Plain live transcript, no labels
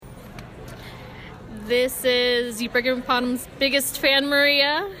This is Breaking Bottom's biggest fan,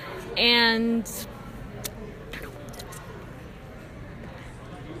 Maria, and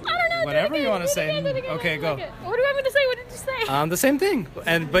I don't know. Whatever you want to say. Okay, go. What do you want me to say? What did you say? The same thing.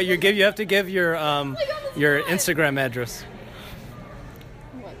 But you have to give your Instagram address.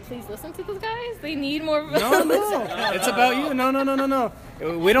 What? Please listen to those guys. They need more. No. It's about you. No.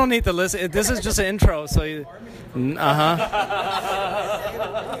 We don't need to listen. This is just an intro. So,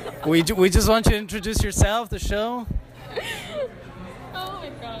 We just want you to introduce yourself, the show. Oh my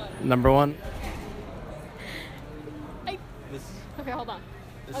god. Number one. Okay, hold on.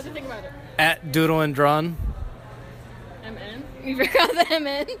 I'll just think about it. At Doodle and Drawn. MN? You forgot the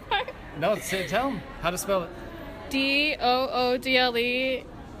MN part? No, tell them how to spell it. DOODLENR.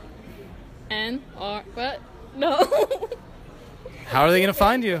 What? No. How are they going to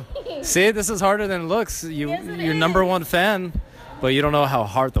find you? See, this is harder than it looks. You're number one fan, but you don't know how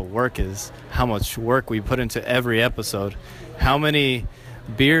hard the work is, how much work we put into every episode, how many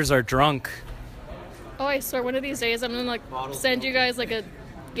beers are drunk. Oh, I swear, one of these days I'm going to send you guys a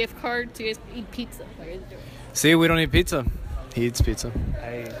gift card to eat pizza. See, we don't eat pizza. He eats pizza.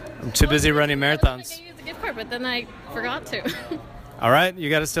 I'm too busy running marathons. I gave you the gift card, but then I forgot to. All right, you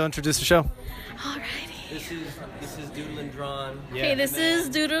got to still introduce the show. Alrighty. This is Doodle and Drawn. Yeah. Okay, this is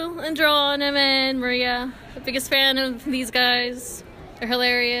Doodle and Drawn, and Maria. The biggest fan of these guys. They're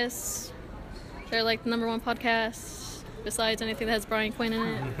hilarious. They're the number one podcast, besides anything that has Brian Quinn in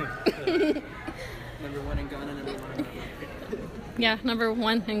it. Number one in Ghana, number one. Yeah, number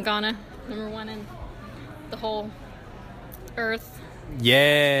one in Ghana. Number one in the whole earth.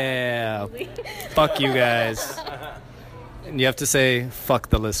 Yeah. Fuck you guys. And you have to say, fuck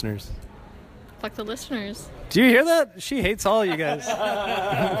the listeners. Fuck the listeners. Do you hear that? She hates all you guys.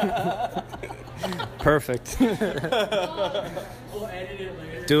 Perfect.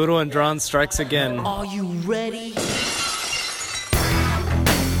 Doodle and Drawn strikes again. Are you ready?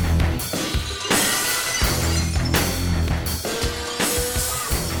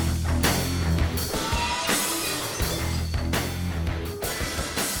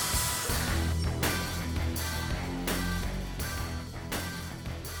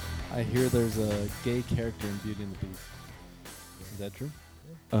 I hear there's a gay character in Beauty and the Beast. Is that true?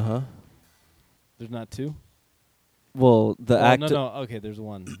 Uh-huh. There's not two? Well, the actor... No. Okay, there's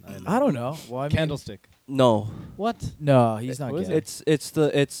one. I don't know. Well, I mean, Candlestick. No. What? No, he's not Who is gay.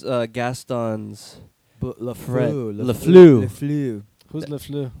 It's Gaston's... LeFleur. LeFleur. Who's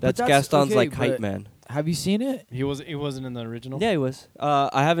LeFleur? That's that's Gaston's okay, hype but- man. Have you seen it? He wasn't in the original? Yeah, he was.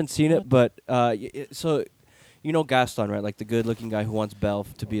 I haven't seen it, but so you know Gaston, right? The good-looking guy who wants Belle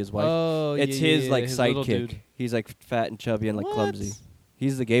to be his wife. Oh, it's yeah, his his little sidekick. dude. He's fat and chubby and What? clumsy.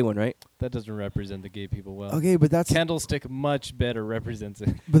 He's the gay one, right? That doesn't represent the gay people well. Okay, but that's Candlestick much better represents it.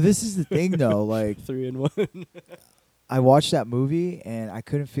 but this is the thing though. 3-in-1. I watched that movie and I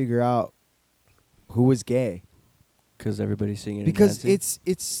couldn't figure out who was gay Because everybody's singing. because and dancing.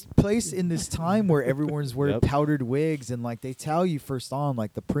 it's placed in this time where everyone's wearing Yep. powdered wigs and they tell you first on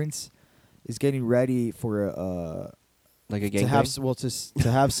the prince is getting ready for like a to gangbang.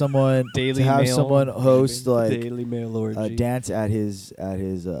 have someone Daily to have Mail someone host Daily Mail a orgy. dance at his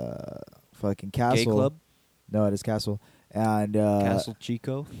fucking castle. Gay club. No, at his castle. And Castle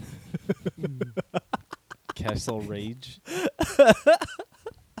Chico. Castle Rage.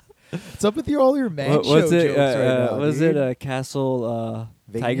 what's up with all your man What's show it? jokes right now, Was dude? it Castle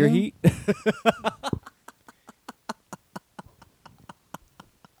Tiger Vania? Heat?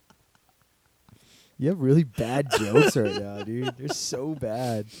 You have really bad jokes right now, dude. They're so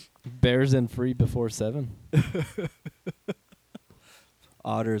bad. Bears and free before 7.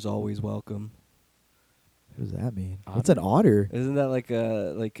 Otter's always welcome. What does that mean? Otter? What's an otter? Isn't that like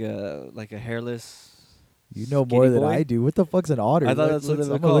a hairless? You know skinny more than boy? I do. What the fuck's an otter? I thought that's what they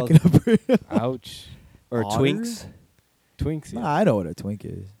were I'm gonna look it up. Ouch. Or Otter? Twinks? Twinks, yeah. Nah, I know what a twink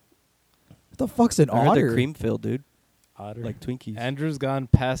is. What the fuck's an I heard otter? they're cream filled, dude. Otter. Like Twinkies. Andrew's gone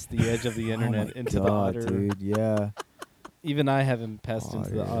past the edge of the internet oh my into God, the otter. dude. Yeah. Even I haven't passed into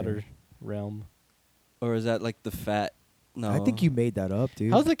the Otter. otter realm. Or is that like the fat? No. I think you made that up,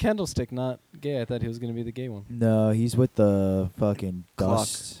 dude. How's the Candlestick not gay? I thought he was going to be the gay one. No, he's with the fucking Clock.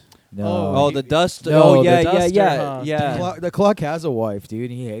 dust. No. Oh, the dust. No, oh, the yeah, duster, yeah, huh? yeah. The clock has a wife, dude,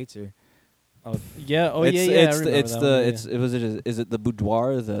 and he hates her. Oh, yeah. Oh, it's, yeah, yeah. It's I the, remember it's that the, one, it's, yeah. it was it. Is it the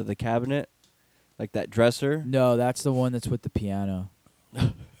boudoir, the cabinet, like that dresser? No, that's the one that's with the piano.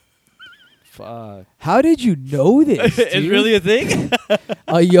 Fuck. How did you know this? It's dude? really a thing.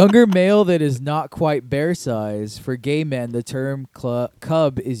 A younger male that is not quite bear size. For gay men, the term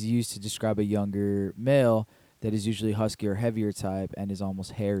cub is used to describe a younger male that is usually husky or heavier type and is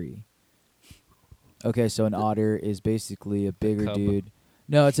almost hairy. Okay, so an otter is basically a bigger cub. dude.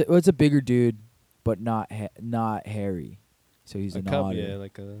 No, it's a bigger dude, but not hairy. So he's A an cub, otter. yeah,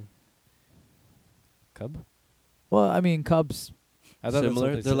 like a cub. Well, I mean, cubs, I thought that's Similar?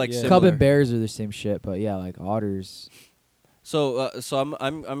 what they They're said, like yeah. similar. cub and bears are the same shit, but yeah, like otters. So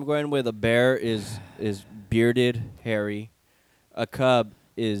I'm going with a bear is bearded, hairy. A cub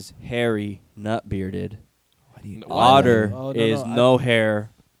is hairy, not bearded. What do you? No, Otter Oh, no, is no, no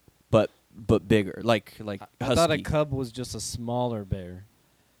hair, but bigger, like I husky. thought a cub was just a smaller bear.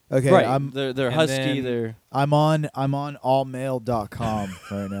 Okay, right? they're and husky. then- They're I'm on allmail.com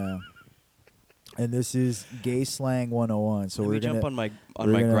right now, and this is gay slang 101. So let we're me gonna. jump on my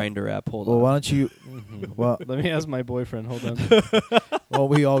we're gonna- Grinder app. Hold well, on. why don't you? Well, Let me ask my boyfriend. Hold on. well,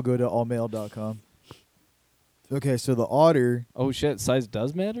 we all go to allmail.com. Okay, so the otter Oh shit, size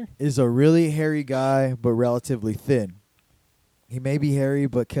does matter? is a really hairy guy, but relatively thin. He may be hairy,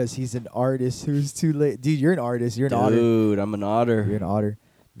 but because he's an artist who's too late. Dude, you're an artist. You're an otter. Dude, I'm an otter. You're an otter.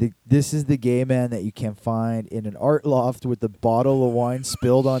 This is the gay man that you can find in an art loft with a bottle of wine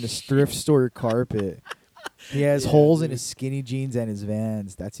spilled on a thrift store carpet. He has holes in his skinny jeans and his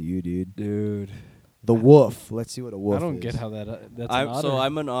Vans. That's you, dude. Dude. The wolf. Let's see what a wolf I don't is. get how that's an otter. So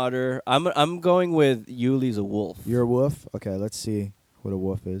I'm an otter. I'm going with Yuli's a wolf. You're a wolf? Okay, let's see what a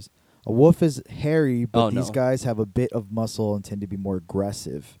wolf is. A wolf is hairy, but Oh, these no. guys have a bit of muscle and tend to be more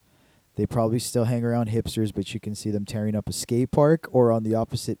aggressive. They probably still hang around hipsters, but you can see them tearing up a skate park, or on the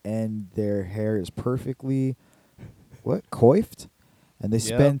opposite end, their hair is perfectly, coiffed? And they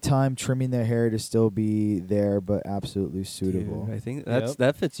Yep. spend time trimming their hair to still be there, but absolutely suitable. Dude, I think Yep.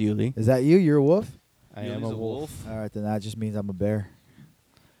 that fits Yuli. Is that you? You're a wolf? I am a wolf. All right, then that just means I'm a bear.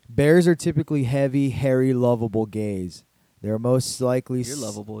 Bears are typically heavy, hairy, lovable gays. They're most likely You're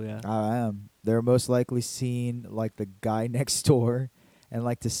lovable, yeah. I am. They're most likely seen like the guy next door and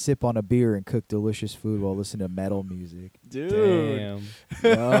like to sip on a beer and cook delicious food while listening to metal music. Damn.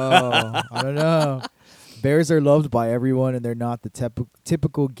 No, I don't know. Bears are loved by everyone, and they're not the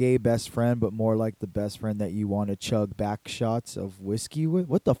typical gay best friend, but more like the best friend that you want to chug back shots of whiskey with.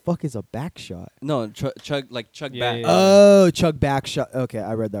 What the fuck is a back shot? No, chug Yeah, back. yeah. Oh, chug back shot. Okay,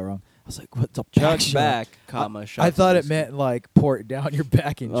 I read that wrong. I was like, what's a back Chug shot? back, comma, shots I of thought it whiskey. meant like pour it down your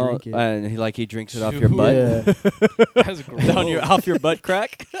back and drink it. And he drinks it off your Dude. butt. Yeah. That's gross. Off your butt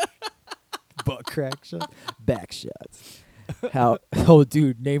crack. Butt crack shot. Back shots. How? Oh,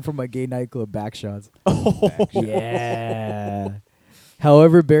 dude, name from my gay nightclub, back shots. Yeah.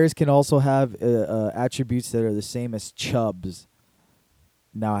 However, bears can also have attributes that are the same as chubs.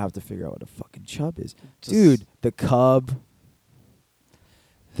 Now I have to figure out what a fucking chub is. Just- Dude, the cub.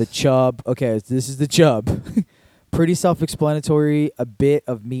 The chub. Okay, this is the chub. Pretty self-explanatory. A bit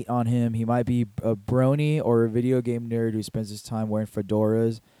of meat on him. He might be a brony or a video game nerd who spends his time wearing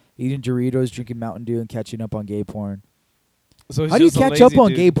fedoras, eating Doritos, drinking Mountain Dew, and catching up on gay porn. So he's How do you just a catch up lazy on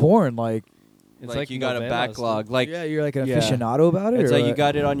dude. gay porn? Like, It's like you got a novellas, backlog. dude. Like yeah, you're like an yeah. aficionado about it. it's or like you what?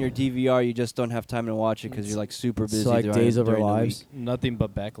 got it on your DVR. You just don't have time to watch it because you're like super It's busy. like during- Days of Our during the Lives. week. Nothing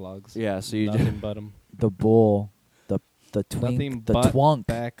but backlogs. Yeah, so you Nothing but them. The bull, the Nothing twink, the but twunk,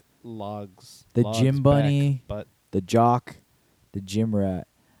 backlogs. The Logs, gym bunny. But the jock, the gym rat.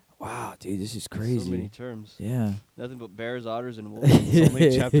 Wow, dude, this is So many crazy. terms. Yeah. Nothing but bears, otters, and wolves. It's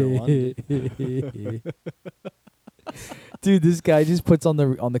only chapter 1, Dude, this guy just puts on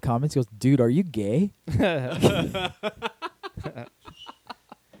the comments. He goes, "Dude, are you gay?"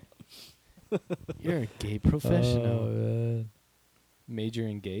 you're a gay professional. man. Major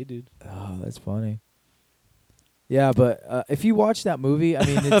in gay, dude. Oh, that's funny. Yeah, but if you watch that movie, I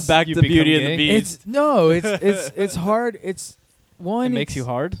mean, it's Back You to become Beauty and gay? the Beast. it's no, it's hard. It's one. It makes it's- you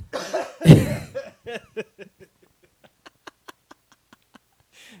hard.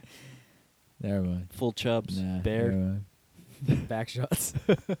 Never mind. Full chubs. Nah, Bear. never mind. Back shots.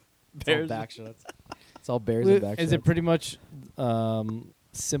 Bears. It's all back shots. It's all bears and back Is shots. it pretty much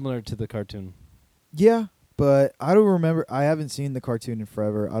similar to the cartoon? Yeah, but I don't remember. I haven't seen the cartoon in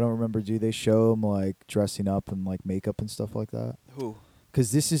forever. I don't remember. Do they show him like dressing up and like makeup and stuff like that? Who?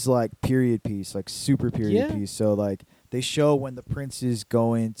 Because this is like period piece, like super period Yeah. piece. So like they show when the prince is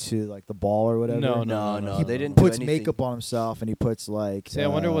going to like the ball or whatever. No, He they didn't puts do anything. makeup on himself and he puts like See, I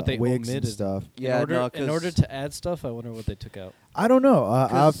wonder what they wigs and omitted. stuff. Yeah, in order no, to add stuff, I wonder what they took out. I don't know. I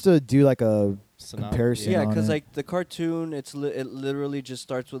have 'Cause- to do like a Comparison. yeah, on because it. like the cartoon, it literally just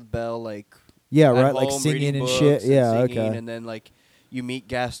starts with Belle like yeah, at right, like home singing reading and books shit. Yeah, singing, okay. and then like you meet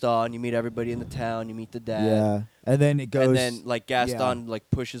Gaston, you meet everybody in the town, you meet the dad. Yeah, and then it goes. And then like Gaston like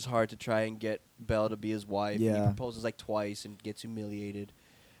pushes hard to try and get Belle to be his wife. And Yeah. he proposes like twice and gets humiliated.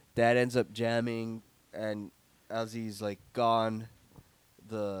 Dad ends up jamming, and as he's like gone,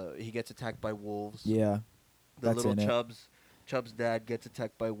 he gets attacked by wolves. Yeah, The that's little in it. Chubb's dad gets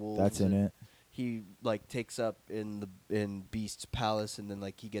attacked by wolves. that's in and it. He like takes up in Beast's palace, and then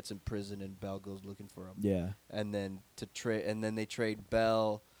like he gets imprisoned, and Belle goes looking for him. Yeah, And then they trade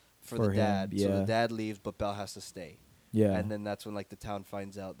Belle for For the him, dad. So yeah. the dad leaves, but Belle has to stay. yeah. And then that's when like the town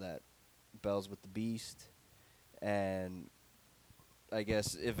finds out that Belle's with the Beast, and I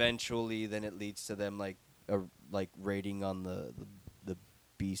guess eventually then it leads to them like raiding on the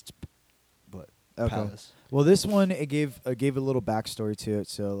Beast, Okay. palace. Well, this one it gave a little backstory to it.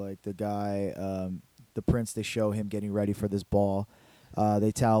 So like the guy, the prince, they show him getting ready for this ball.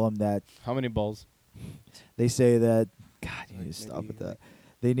 They tell him that How many balls? they say that God, you need Like to stop maybe, with that.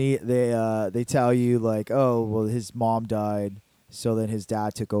 like- They tell you like, oh well, his mom died, so then his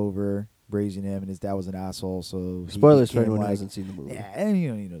dad took over raising him, and his dad was an asshole. So he Spoilers for became, anyone who like, hasn't seen the movie. Yeah, and you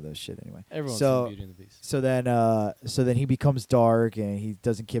don't need to know that shit anyway. Everyone's So- seen Beauty and the Beast. So then he becomes dark, and he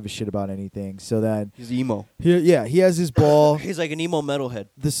doesn't give a shit about anything. So then He's emo. he has his ball. He's like an emo metalhead.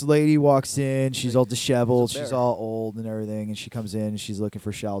 This lady walks in. She's all disheveled. He's a She's bear. all old and everything. And she comes in. And she's looking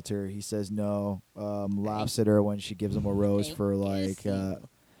for shelter. He says no. Laughs at her when she gives him a rose for like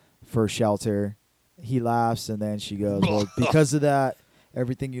for shelter. He laughs, and then she goes, "Well, because of that,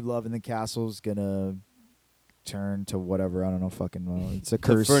 everything you love in the castle is gonna turn to whatever. I don't know. Fucking well, it's a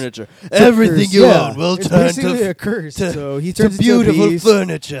curse. The furniture. It's a Everything curse, you yeah. own will It's turn basically to a curse. to- So he to turns beautiful into a beast,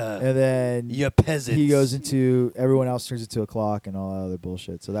 furniture. and then You peasants. he goes into everyone else turns into a clock and all that other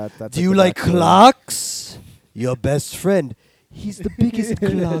bullshit. So that's. Do you like clocks? Your best friend. He's the biggest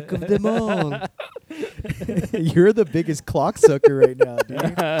clock of them all. You're the biggest clock sucker right now,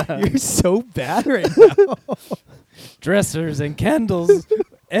 dude. You're so bad right now. Dressers and candles.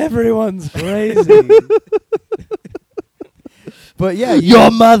 Everyone's crazy. But yeah,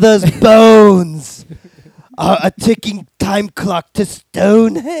 Your mother's bones are a ticking time clock to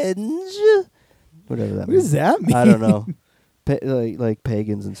Stonehenge. Whatever that what means. does that mean? I don't know. Like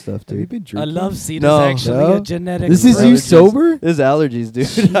pagans and stuff, Have you dude. been I drinking? love seed No. is actually No? a genetic. This is you Allergies. sober? This is allergies,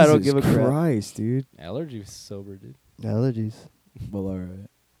 dude. I don't give a Jesus crap. Christ, dude. Allergy sober, dude. Allergies. Well, all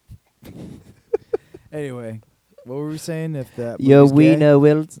right. Anyway, what were we saying? If that Your movie's gay? wiener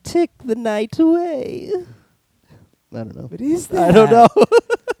will tick the night away. I don't know. What is that? I don't know.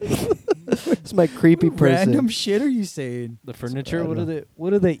 It's my creepy What person. random shit are you saying? The furniture. I What don't do they? What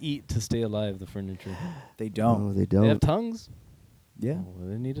do they eat to stay alive? The furniture. They No, don't. they They have don't. tongues. Yeah. Oh, what do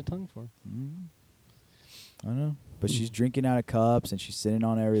they need a tongue for? Mm. I don't know. But she's drinking out of cups and she's sitting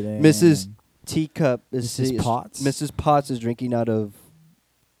on everything. Mrs. and- Teacup is Mrs. Potts? Mrs. Potts is drinking out of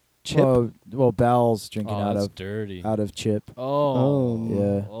chip. Well, Belle's drinking Oh, out that's of dirty. chip. Oh.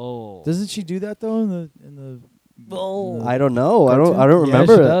 Yeah. Oh. Doesn't she do that though in the Oh. I don't know. I don't Cartoon? Yeah,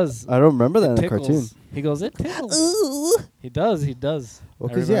 remember she it. does. I don't remember that in the Tickles. cartoon. He goes, it tickles. He does. He does.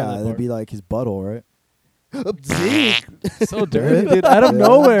 Well, I because remember yeah, that that'd be like his butthole, right? part. So dirty, dude. Out of Yeah.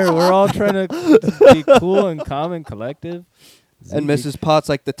 nowhere, we're all trying to be cool and calm and collective. And Zeke. Mrs. Potts,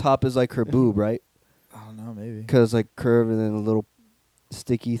 like the top is like her boob, right? I don't know, maybe. Because like curve and then a little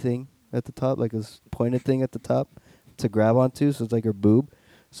sticky thing at the top, like a pointed thing at the top to grab onto. So it's like her boob.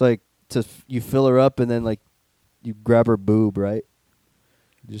 So like you fill her up and then like you grab her boob, right?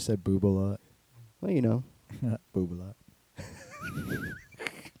 You just said boob a lot. Well, you know. Boob a lot.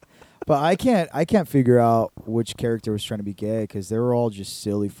 But I can't figure out which character was trying to be gay because they were all just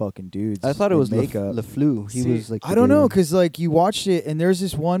silly fucking dudes. I thought it in was makeup. LeFleur. He See, was like. I the don't gay know one. because like you watched it and there's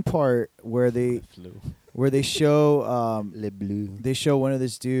this one part where they show Le Bleu. they show one of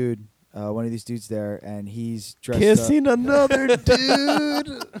these dudes there and he's dressed Kissing another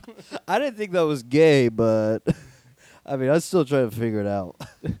dude. I didn't think that was gay, but I mean, I was still trying to figure it out.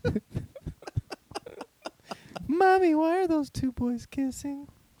 Mommy, why are those two boys kissing?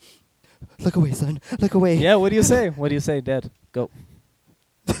 Look away, son. Look away. Yeah, what do you say? What do you say, Dad? Go.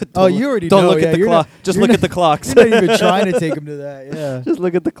 Oh, you already Don't know. look yeah, at the you're clock. not- Just you're look not- at the clocks. You're not even trying to take him to that. Yeah. Just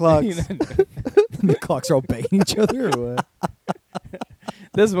look at the clocks. The clocks are all banging each other or what?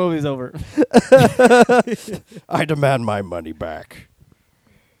 This movie's over. I demand my money back.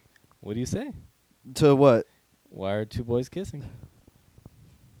 What do you say? To what? Why are two boys kissing?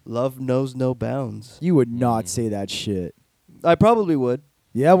 Love knows no bounds. You would not say that shit. I probably would.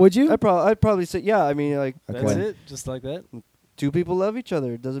 Yeah, would you? I'd probably say, yeah. I mean, like, That's Okay. it? Just like that? two people love each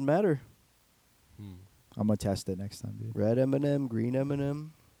other. It doesn't matter. I'm gonna test it next time, dude. Red M&M, green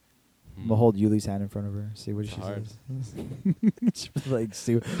M&M. I'm gonna hold Yuli's hand in front of her. See what It's she hard. says. Like,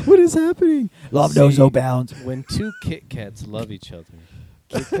 see what is happening. Love knows no See, bounds. When two Kit Kats love each other,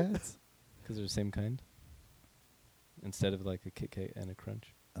 Kit Kats? because they're the same kind, instead of like a Kit Kat and a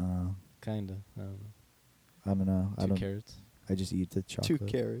Crunch, kinda. I don't know. I don't know. I Two don't. carrots. I just eat the chocolate. 2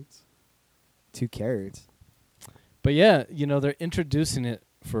 carrots. 2 carrots. But yeah, they're introducing it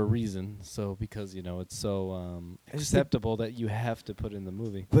for a reason. So because it's so It's the- acceptable that you have to put in the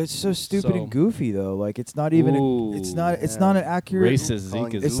movie. But it's so stupid So- and goofy though. Like it's not even. It's not. It's not an accurate. Racist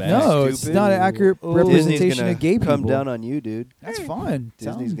Calling Zeke it is It's back. no. It's Stupid. not an accurate Ooh. representation Disney's gonna of gay people. come down on you, dude. That's fine.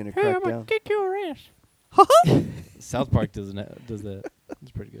 Tell Disney's 'em. gonna crack down. kick your ass. South Park does that.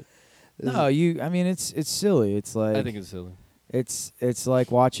 It's pretty good. No, I mean, it's silly. It's like I think it's silly. it's like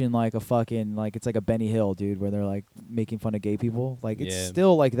watching like a fucking like it's like a Benny Hill dude where they're like making fun of gay people. Like it's Yeah.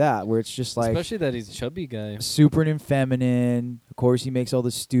 still like that where it's just like Especially that he's a chubby guy. super feminine. Of course, he makes all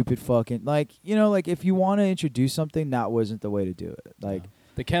this stupid fucking like like if you want to introduce something, that wasn't the way to do it. Like,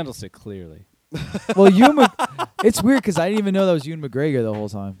 The candlestick, clearly. well, it's weird because I didn't even know that was Ewan McGregor the whole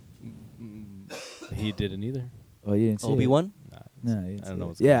time. He didn't either. Oh, you didn't see it? Obi-Wan? Nah, No, you didn't I don't see know it.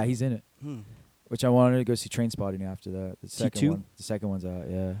 what's Yeah, going on. he's in it. Hmm. Which I wanted to go see Trainspotting after that. The second T2? one. The second one's out.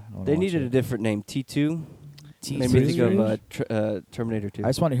 Yeah. I wanna They watch needed it. a different name. T2. T2? Made me think of Terminator 2. I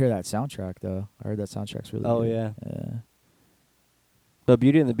just want to hear that soundtrack though. I heard that soundtrack's really Oh, good. yeah. Yeah. But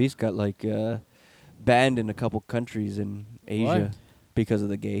Beauty and the Beast got like banned in a couple countries in Asia because of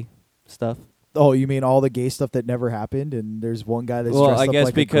the gay stuff. Oh, you mean all the gay stuff that never happened, and there's one guy that's Well, dressed I up guess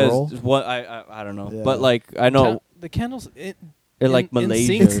like because a girl? what I don't know, Yeah. but like I know The candles. in like in Malaysia.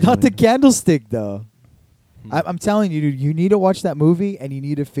 sync- or It's not the something. candlestick though. Hmm. I'm telling you, dude. You need to watch that movie, and you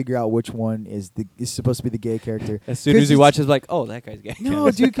need to figure out which one is supposed to be the gay character. As soon 'Cause as he it's- watches, like, oh, that guy's gay. No,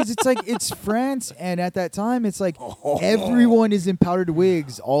 dude, because it's like it's France, and at that time, it's like everyone is in powdered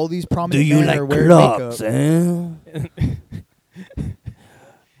wigs. All these prominent men are wearing makeup.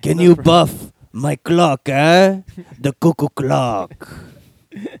 Can you buff my clock, eh? The cuckoo clock.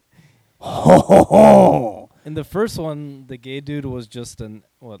 Ho ho ho! In the first one, the gay dude was just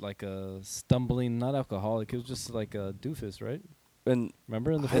like a stumbling, not alcoholic. He was just like a doofus, right? And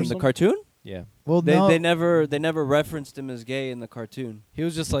Remember in the in first the one? cartoon, Yeah. Well, they no, they never referenced him as gay in the cartoon. He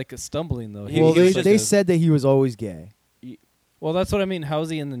was just like a stumbling though. He well, was they, just they a- said that he was always gay. Well, that's what I mean. How's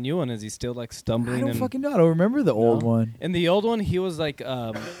he in the new one? Is he still like stumbling? I don't and fucking know. I don't remember the old No? one. In the old one, he was like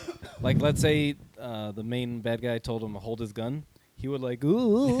let's say the main bad guy told him to hold his gun. He would like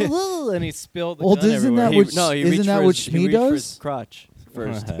ooh, and he spilled the Well, gun isn't everywhere. that He- what no, he isn't reached that for what his- he Shmee reached for does? his crotch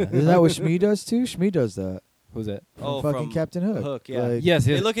first. Isn't that what Shmee does too? Shmee does that. Who's that? Oh, fucking from Captain Hook. Hook, yeah. Like, Yes,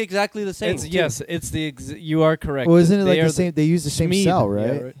 They yes. look exactly the same. It's, too. yes, it's the you are correct. Well, isn't it like They the are same? They use the same Schmied. cell,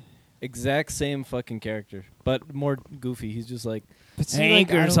 Yeah, right? Exact same fucking character, but more goofy. He's just like, But see, hey,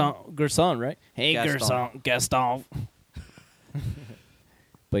 like, I don't- Garcon, right? Hey, Gaston. Gaston.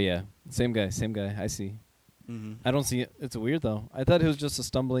 But yeah, same guy. I see. Mhm. I don't see it. It's weird though. I thought he was just a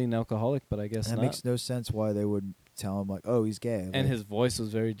stumbling alcoholic, but I guess That not. makes no sense why they would tell him like, oh, he's gay. And Like, his voice was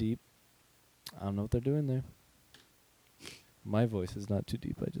very deep. I don't know what they're doing there. My voice is not too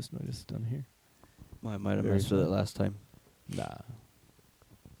deep. I just noticed down here. I might have Very messed with it small. last time. Nah,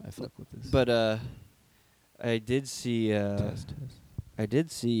 I fuck with this. But I did see test. I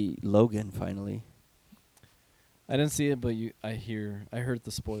did see Logan finally. I didn't see it, but I heard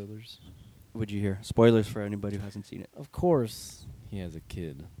the spoilers. What'd you hear? Spoilers for anybody who hasn't seen it. Of course, he has a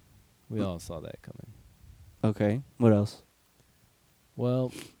kid. We all saw that coming. Okay. What else?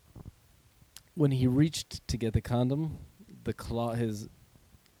 Well, when he reached to get the condom, his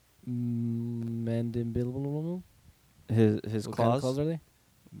mandible. His What kind of claws? claws are they?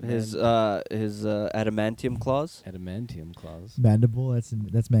 His adamantium claws? Adamantium claws. mandible.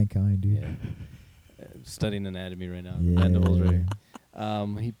 That's mankind, dude. Yeah. Studying anatomy right now. Yeah. Mandibles right here.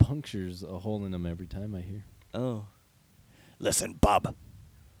 He punctures a hole in them every time, I hear. Oh. Listen, bub.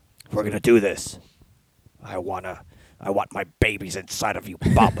 We're gonna do this. I want my babies inside of you,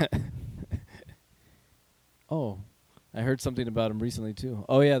 bub. Oh, I heard something about him recently too.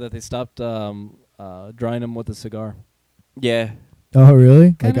 Oh yeah, that they stopped drying him with a cigar. Yeah. Oh, really?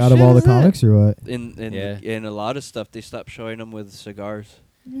 Like Kinda out of shit all the is that? comics or what? In Yeah. a lot of stuff, they stopped showing them with cigars.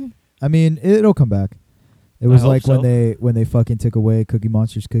 I mean, it'll come back. It was hope like so. when they fucking took away Cookie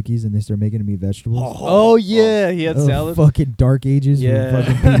Monster's cookies and they started making them eat vegetables. Oh yeah, he had Oh, salad. fucking dark ages Yeah. with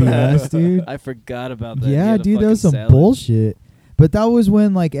fucking PBS, dude. I forgot about that. He Yeah, had a dude, that fucking was some salad. bullshit. But that was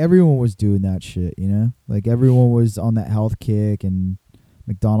when like everyone was doing that shit, you know? Like everyone was on that health kick and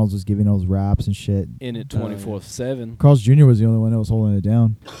McDonald's was giving those raps and shit. In it 24/7. Carl's Jr. was the only one that was holding it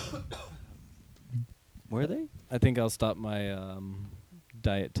down. Were they? I think I'll stop my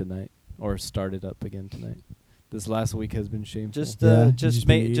diet tonight or start it up again tonight. This last week has been shameful. Just Yeah, you just just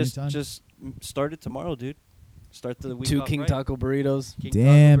been make eating just time? just start it tomorrow, dude. Start the week 2 off King right. Taco burritos. King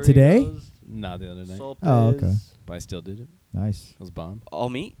Damn, Taco today? burritos, Nah, the other night. Sopes, Oh, okay. But I still did it. Nice. It was bomb. All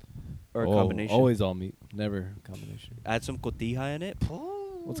meat. or a combination? Always all meat, never combination. Add some cotija in it.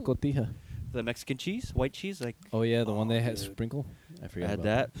 What's cotija? The Mexican cheese, white cheese, like Oh yeah, the one they had dude. sprinkle. I forgot add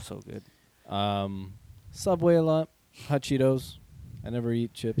about that. So good. Subway a lot. Hot Cheetos. I never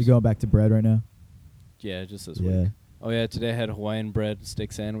eat chips. You going back to bread right now? Yeah, just this Yeah. week. Oh yeah, today I had Hawaiian bread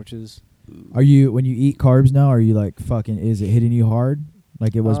steak sandwiches. Are you when you eat carbs now? Are you like fucking? Is it hitting you hard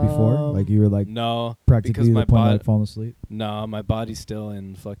like it was before? Like you were like No, practically because to my the point of bod- like falling asleep. no, my body's still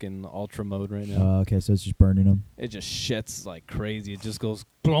in fucking ultra mode right now. Okay, so it's just burning them. It just shits like crazy. It just goes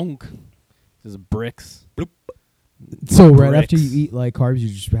glunk. Just bricks. So right after you Bricks. eat like carbs, you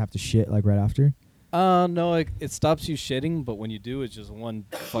just have to shit like right after. No, it stops you shitting, but when you do, it's just one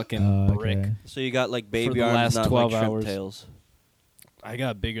fucking brick. Okay. So you got like For baby the arms, last not 12 like shrimp hours. tails. I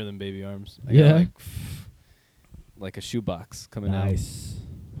got bigger than baby arms. I Yeah? got like a shoebox coming out. Nice.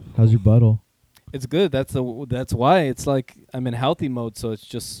 How's your butthole? It's good. That's why it's like I'm in healthy mode, so it's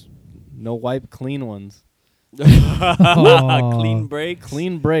just no wipe, clean ones, Clean breaks.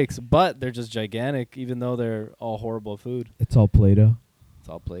 clean breaks. But they're just gigantic, even though they're all horrible food. It's all Play-Doh. It's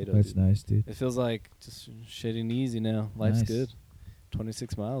all Play-Doh. That's dude. nice, dude. It feels like just shitting easy now. Life's Nice. good.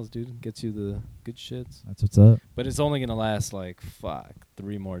 26 miles, dude, gets you the good shits. That's what's up. But it's only gonna last like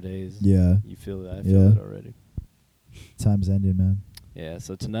 3 more days. Yeah. You feel it? I Yeah. feel it already. Time's ending, man. Yeah.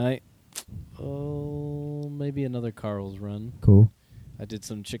 So tonight, maybe another Carl's run. Cool. I did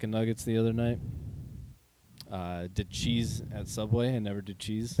some chicken nuggets the other night. Did cheese at Subway. I never did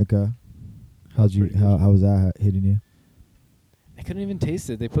cheese. Okay. was pretty good. How was that hitting you? I couldn't even taste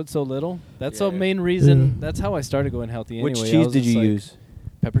it. They put so little. That's the Yeah. main reason. Yeah. That's how I started going healthy anyway. Which I cheese was did just you like, use?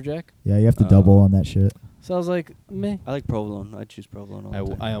 Pepper Jack. Yeah, you have to double on that shit. So I was like, meh. I like provolone. I choose provolone all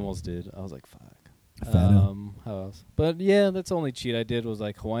the time. I almost did. I was like, fuck. Fano. How else? But yeah, that's the only cheat I did was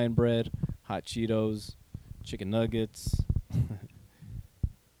like Hawaiian bread, hot Cheetos, chicken nuggets.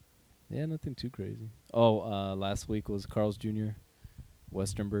 Yeah, nothing too crazy. Oh, last week was Carl's Jr.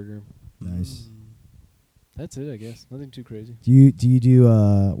 Western Burger. Nice. That's it, I guess. Nothing too crazy. Do you do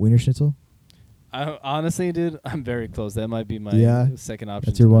Wiener Schnitzel? I honestly, dude, I'm very close. That might be my Yeah? second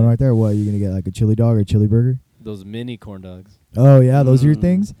option. That's your one tonight. right there. What, you gonna get like a chili dog or a chili burger? Those mini corn dogs. Oh yeah, those are your Mm.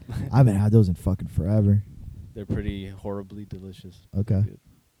 things? I haven't had those in fucking forever. They're pretty horribly delicious. Okay. Good.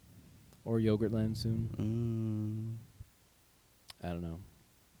 Or Yogurtland soon. I don't know.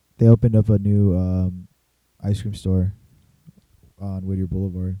 They opened up a new ice cream store on Whittier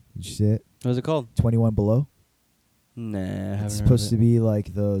Boulevard. Did you see it? What's it called? 21 Below. Nah, I haven't It's heard supposed of to it. be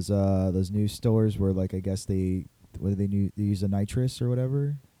like those new stores where like I guess they use a nitrous or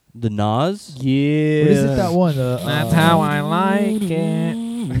whatever. The Nas. Yeah. What is it that one? That's how I like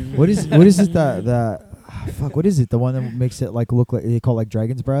it. What is it that fuck? What is it? The one that makes it like look like they call it like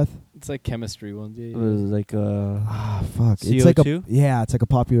Dragon's Breath. It's like chemistry ones. Yeah, It was like Fuck. It's like CO2? it's like a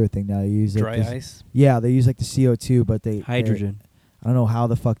popular thing now. They use dry like ice. Yeah, they use like the CO2, but they hydrogen, I don't know how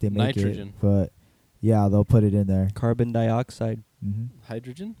the fuck they make Nitrogen. it, but yeah, they'll put it in there. carbon dioxide,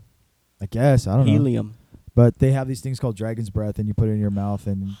 Hydrogen. I guess I don't know. helium. But they have these things called Dragon's Breath, and you put it in your mouth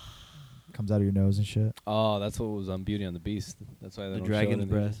and it comes out of your nose and shit. Oh, that's what was on Beauty and the Beast. That's why they The don't dragon's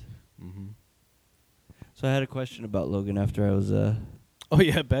breath. Mm-hmm. So I had a question about Logan after I was Oh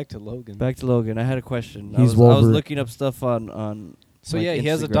yeah, back to Logan. back to Logan. I had a question. He's I was Wolverine. looking up stuff on. So like yeah, he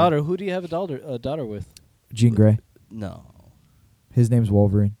has a Instagram. daughter. Who do you have a daughter with? Jean Grey. No. His name's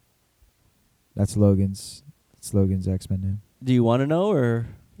Wolverine. That's Logan's. It's Logan's X-Men name. Do you want to know or?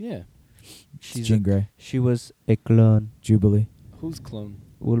 Yeah. It's Jean Grey. She was a clone. Jubilee. Who's clone?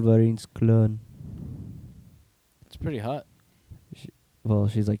 Wolverine's clone. It's pretty hot. Well,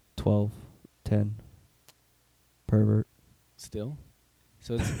 she's like 12, 10. Pervert. Still.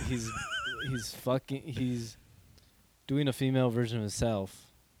 So he's he's doing a female version of himself.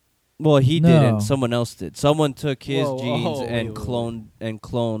 Well, he No. didn't. Someone else did. Someone took his Whoa, genes whoa, and wait.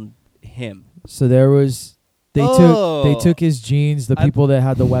 cloned him. So there was. They Oh. took his genes. The I- people that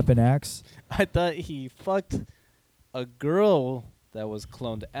had the weapon X. I thought he fucked a girl that was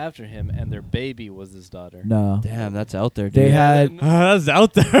cloned after him, and their baby was his daughter. No. Damn, that's out there. They dude. had. That's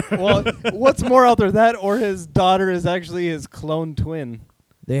out there. Well, what's more out there, that or his daughter is actually his clone twin?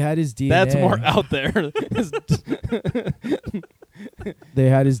 They had his DNA. That's more out there. They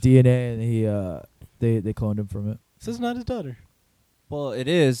had his DNA, and he they cloned him from it. So it's not his daughter. Well, it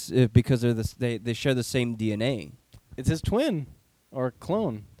is because they share the same DNA. It's his twin or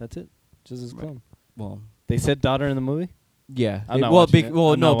clone. That's it. Just his Right. clone. Well, They said daughter in the movie. yeah. I'm not well, watching it.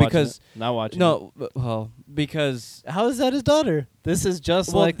 well, I'm no, not watching because it. Not watching. no, well, because How is that his daughter? This is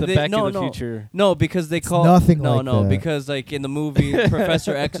just Well, like the they- Back no, to the no. Future. no, because they It's call nothing no, like no, that. because like in the movie,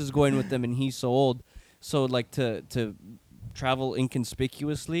 Professor X is going with them, and he's so old, so like to travel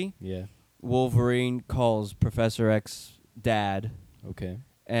inconspicuously, Yeah. Wolverine calls Professor X dad Okay.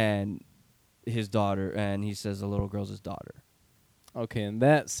 and his daughter, and he says the little girl's his daughter. Okay, in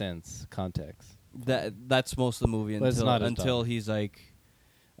that sense, context. That's most of the movie But it's not his until daughter. he's like,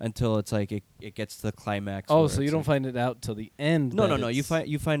 until it's like it gets to the climax. Oh, where so you it's don't like- find it out till the end? No, that no, no. You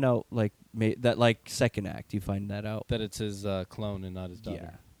it's- find out like that like second act. You find that out. that it's his clone and not his daughter.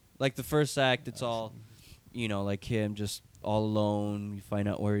 Yeah. Like the first act, it's I all, see. like him just all alone. You find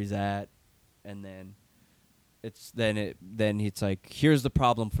out where he's at, and then it's like, here's the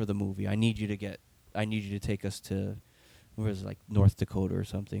problem for the movie. I need you to take us to, where is it, like North Dakota or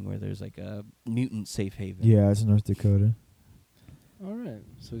something, where there's like a mutant safe haven. Yeah, it's North Dakota. All right,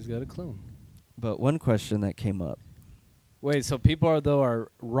 so he's got a clone. But one question that came up. Wait, so people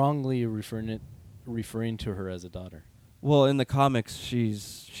are wrongly referring to her as a daughter. Well, in the comics,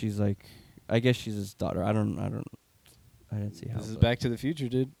 she's like, I guess she's his daughter. I didn't see how. This is but- Back to the Future,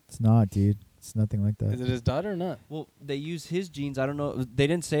 dude. It's not, dude. It's nothing like that. Is it his daughter or not? Well, they use his genes. I don't know. They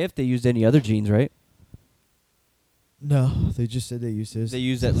didn't say if they used any other genes, right? No, they just said they used his. They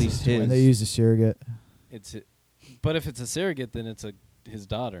used at least his. And they used a surrogate. But if it's a surrogate, then it's his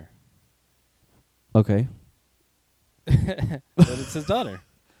daughter. Okay. But it's his daughter.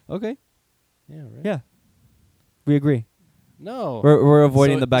 Okay. Yeah, right. Yeah. We agree. No. We're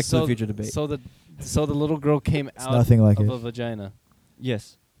avoiding So- the Back to so- the Future debate. So the little girl came out nothing like of it. a vagina.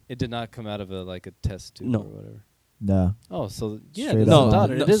 Yes. It did not come out of a test tube No. or whatever. No. Oh, so yeah, Straight this up. is a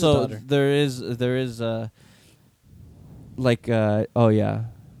daughter. no, It is so a daughter. there is like oh yeah.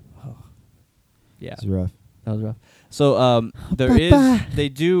 Yeah. It's rough. That was rough. So there is they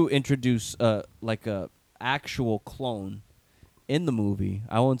do introduce like a actual clone in the movie.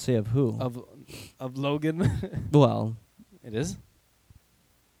 I won't say of who. Of Logan. Well, It is.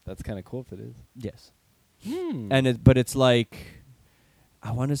 That's kind of cool if it is. yes. Hmm. And but it's like,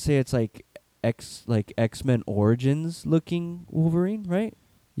 I want to say it's like X-Men Origins looking Wolverine, right?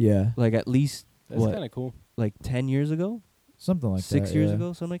 Yeah. Like at least That's what? kind of cool. Like 10 years ago, Something like that. 6 years yeah.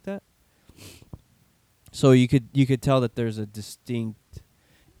 ago, something like that. So you could tell that there's a distinct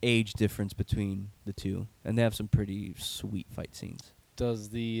age difference between the two, and they have some pretty sweet fight scenes. Does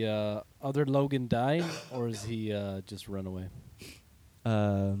the other Logan die, or is he just run away?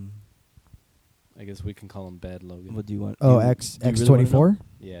 I guess we can call him Bad Logan. What do you want? Oh, you, X do you really wanna know? X-24?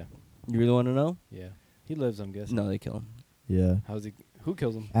 Yeah, You really want to know? yeah. He lives, I'm guessing. No, they kill him. Yeah. How's he? Who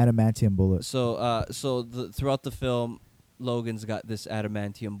kills him? Adamantium bullet. So, throughout the film, Logan's got this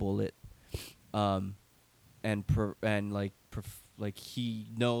adamantium bullet, like he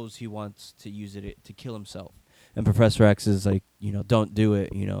knows he wants to use it to kill himself, and Professor X is like, don't do it.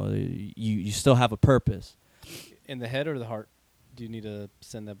 You still have a purpose. In the head or the heart? Do you need to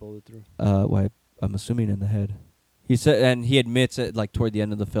send that bullet through? Why? I'm assuming in the head. He said, and he admits it like toward the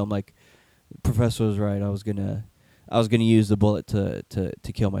end of the film, like, Professor was right. I was gonna use the bullet to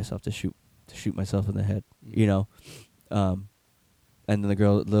kill myself, to shoot myself in the head. And then the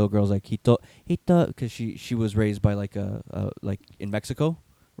little girl's like, he thought, because she was raised by like like in Mexico,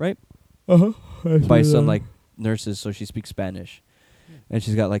 right? Uh-huh. By some like nurses, so she speaks Spanish, and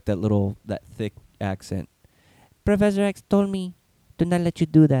she's got like that thick accent. Professor X told me to not let you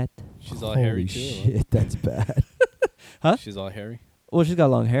do that. She's all Holy hairy too. or what? shit, that's bad. Huh? She's all hairy. Well, she's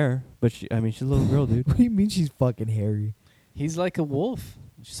got long hair, but she's a little girl, dude. What do you mean she's fucking hairy? He's like a wolf,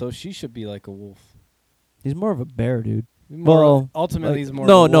 so she should be like a wolf. He's more of a bear, dude. Ultimately, like- he's more.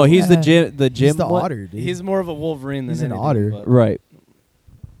 No, of a no, wolf. he's the Yeah. gym. He's the one. otter, dude. He's more of a Wolverine than He's an anything, otter. but- Right.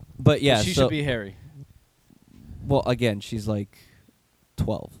 But but yeah, she so should be hairy. well, again, she's like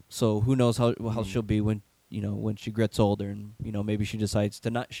 12, so who knows how she'll be when she gets older, and maybe she decides to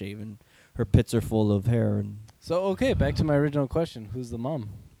not shave, and her pits are full of hair, and So okay, back to my original question: who's the mom?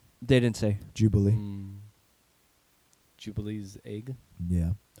 they didn't say Jubilee. Jubilee's egg.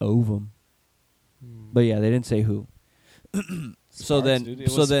 Yeah. ovum. But yeah, they didn't say who. Sparks, then- dude. It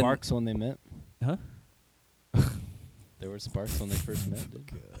so was then- Sparks when they met. Huh? There were sparks when they first met.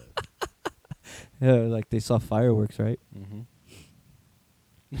 Dude. Yeah, like they saw fireworks, right? Mm-hmm.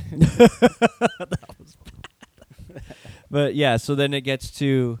 But yeah, so then it gets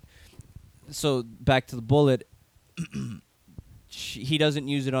to, back to the bullet. He doesn't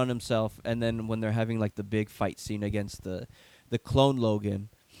use it on himself, and then when they're having like the big fight scene against the clone Logan,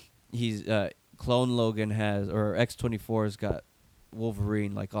 clone Logan or X-24's got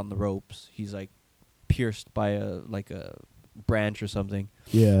Wolverine like on the ropes. He's like pierced by a branch or something.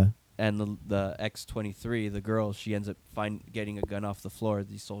 Yeah. And the X-23, the girl, she ends up getting a gun off the floor.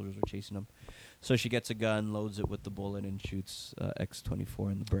 These soldiers are chasing him. So she gets a gun, loads it with the bullet, and shoots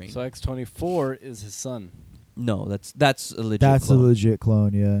X-24 in the brain. So X-24 is his son. No, that's a legit. That's clone. a legit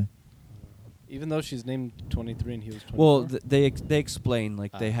clone. Yeah. Even though she's named 23 and he was 24. Well, they explain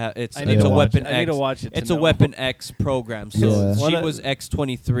like they have it's I need it's to a watch Weapon I need to X. watch it. It's to a know. Weapon X program. So Yeah. she What a- was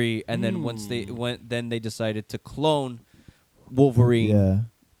X-23, and then once they went, then they decided to clone Wolverine. Yeah.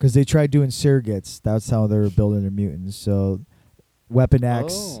 Because they tried doing surrogates. That's how they were building their mutants. So, Weapon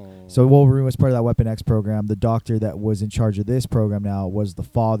X. Oh. So Wolverine was part of that Weapon X program. The doctor that was in charge of this program now was the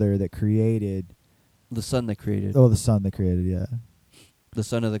father that created. The son that created. Oh, the son that created. Yeah. The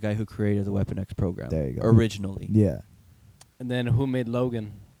son of the guy who created the Weapon X program. There you go. Originally. Yeah. And then who made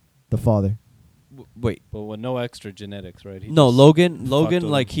Logan? The father. Wait. But with no extra genetics, right? He No, just Logan. fucked Logan, him.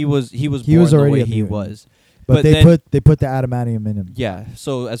 like he was He born was the already way a he mutant. was. But, But they then- put the adamantium in him. Yeah.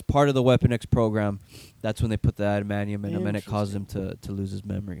 So as part of the Weapon X program, that's when they put the adamantium in him, and it caused him to lose his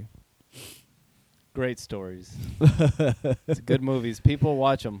memory. Great stories. It's good movies. People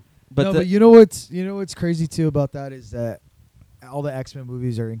watch them. But no, the- but you know what's crazy too about that is that all the X-Men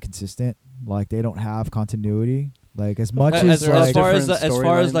movies are inconsistent. Like they don't have continuity. Like as much as, as like as far as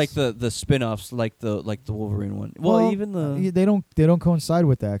different like storylines. the spin-offs, like the Wolverine one. Well, even the they don't coincide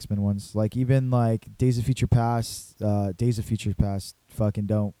with the X-Men ones. Like even like Days of Future Past, fucking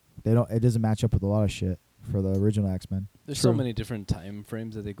don't. They don't. It doesn't match up with a lot of shit for the original X-Men. There's True. so many different time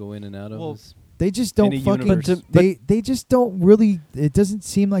frames that they go in and out of. Well, It's- They just don't Any fucking. universe. They just don't really. It doesn't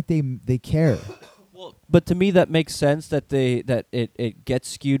seem like they care. Well, but to me that makes sense that it gets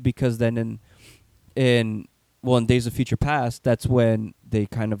skewed because then in Days of Future Past, that's when they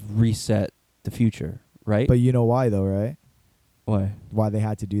kind of reset the future, right? But you know why though, right? Why? Why they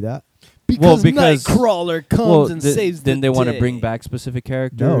had to do that? Because Nightcrawler comes well, and saves then the they want to day. bring back specific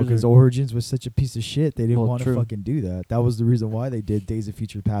characters. No, because or- Origins was such a piece of shit. They didn't Well, want to true. fucking do that. That was the reason why they did Days of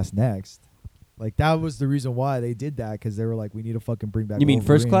Future Past next. Like that was the reason why they did that because they were like, we need to fucking bring back. you mean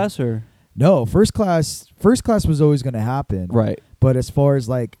First Wolverine. Class or No, First Class. First Class was always going to happen. right? But as far as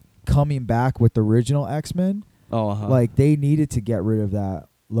like coming back with the original X-Men, Oh, uh-huh. like they needed to get rid of that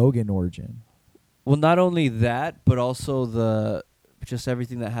Logan origin. well, not only that, but also just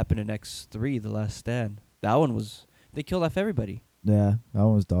everything that happened in X3, The Last Stand. That one was they killed off everybody. Yeah, that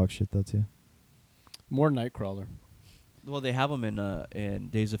one was dog shit though too. More Nightcrawler. Well, they have him in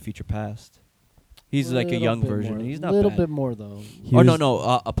Days of Future Past. He's like a Little young bit version. more. He's not little bad. bit more though. He Oh was,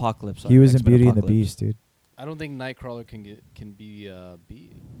 no, Apocalypse. He was in X-Men Beauty and the Apocalypse. Beast, dude. I don't think Nightcrawler can be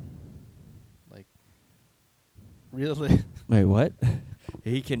beat. Like really, Wait, what?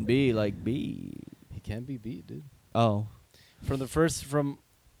 He can be like B. he can be beat, dude. Oh, From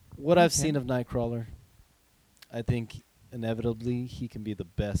what I've Okay. seen of Nightcrawler, I think inevitably he can be the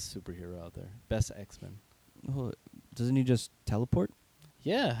best superhero out there, best X-Men. well, doesn't he just teleport?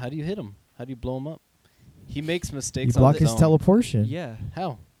 Yeah, how do you hit him? How do you blow him up? He makes You mistakes block on his own. teleportation. Yeah.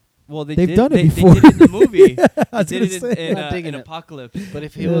 How? Well, They've done it before. They did it in the movie. I They was did gonna it say. in, Not digging in it. Apocalypse. But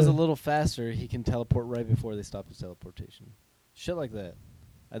if he was a Yeah. little faster, he can teleport right before they stop his teleportation. Shit like that.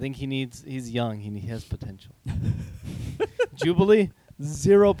 I think he's young. He has potential. Jubilee,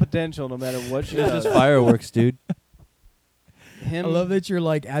 zero potential no matter what she It's does. just fireworks, dude. Him, I love that you're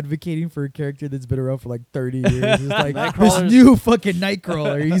like advocating for a character that's been around for like 30 years. It's like this Nightcrawler's- new fucking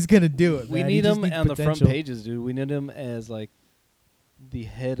Nightcrawler. He's gonna do it. we man. He need just him needs on the front potential. pages, dude. We need him as like the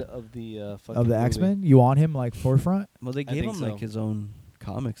head of the fucking of the movie. X-Men. You want him like forefront? Well, they I gave think him so. like his own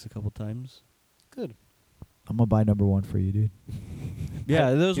comics a couple times. Good. I'm gonna buy number 1 for you, dude.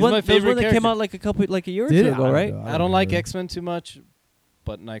 Yeah, there was He's one. my There was favorite one that came character. out like a year or Did two it? ago, I right? don't know. I don't like remember. X-Men too much,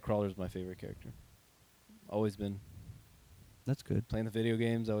 but Nightcrawler's my favorite character. Always been. That's good. Playing the video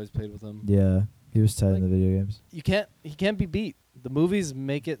games, I always played with him. Yeah, he was tight in Like- the video games. He can't be beat. The movies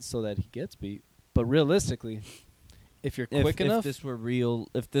make it so that he gets beat, but realistically, if you're quick enough,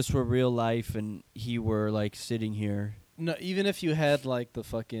 if this were real life, and he were like sitting here, no, even if you had like the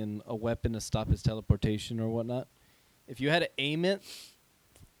fucking a weapon to stop his teleportation or whatnot, if you had to aim it,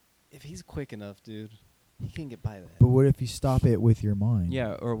 if he's quick enough, dude, he can get by that. But what if you stop it with your mind?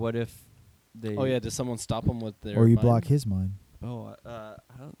 yeah. Or what if they? Oh yeah, does someone stop him with their? Or you mind? block his mind. Oh,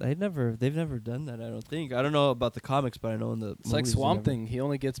 they've never done that. I don't think. I don't know about the comics, but I know in the It's like movies they Swamp never- Thing. He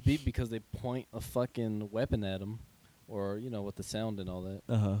only gets beat because they point a fucking weapon at him, or with the sound and all that.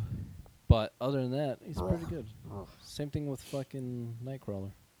 Uh-huh. But other than that, he's pretty good. Same thing with fucking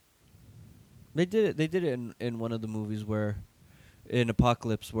Nightcrawler. They did it in one of the movies where, in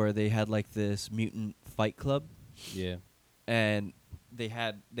Apocalypse, where they had like this mutant fight club, Yeah, and they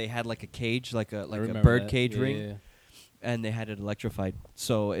had like a cage, like a I remember bird that. cage Yeah, ring, yeah, and they had it electrified.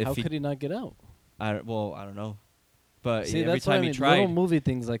 So yeah. if How he, could he not get out? I don't know, but See, every that's what I time mean. he tried, Little movie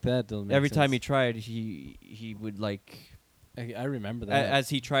things like that don't make every time he sense. tried, he would like I remember that. as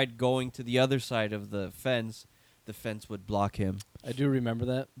he tried going to the other side of the fence, the fence would block him. I do remember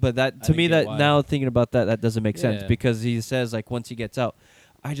that. But that I to didn't me, get that why. now thinking about that, that doesn't make sense Yeah. because he says like once he gets out,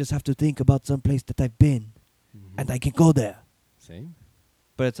 I just have to think about some place that I've been, Mhm. and I can go there. See?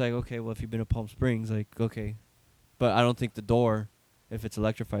 But it's like, okay, well, if you've been to Palm Springs, like, okay. But I don't think the door, if it's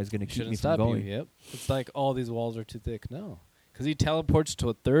electrified, is going to keep Shouldn't me from stop going. you. Yep. It's like all these walls are too thick. No, because he teleports to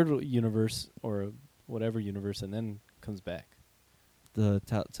a third universe or whatever universe, and then comes back. To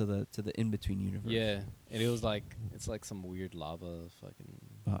the in between universe. Yeah, and it was like it's like some weird lava fucking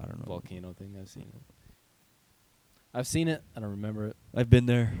I don't know. volcano thing. I've seen it. I don't remember it. I've been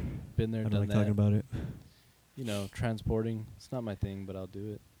there. Been there, I don't done like that. talking about it. You know, transporting. It's not my thing, but I'll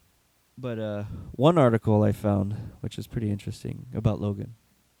do it. But one article I found, which is pretty interesting, about Logan.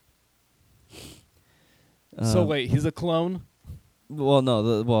 So wait, he's a clone? Well, no.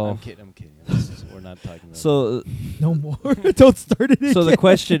 I'm kidding. I'm kidding. We're not talking about. So No more. Don't start it. so the again.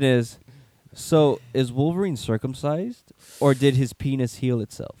 question is, so is Wolverine circumcised, or did his penis heal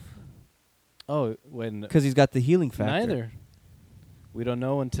itself? Oh, when Because he's got the healing factor. neither. We don't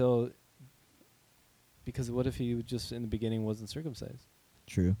know until. Because what if he just in the beginning wasn't circumcised?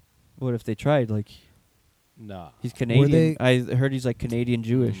 True. What if they tried? Like Nah. he's Canadian. they- I heard he's like Canadian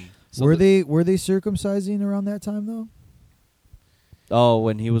Jewish. So were the- they circumcising around that time though? Oh,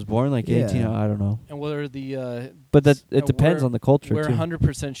 when he was born, like Yeah. 18. I don't know. And what are the? But that it and depends we're- on the culture We're too.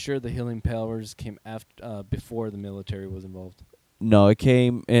 100% sure the healing powers came after, before the military was involved. No, it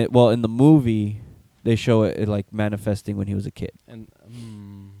came. Well, in the movie, they show it like manifesting when he was a kid. And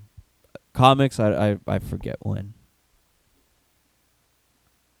Comics, I forget when.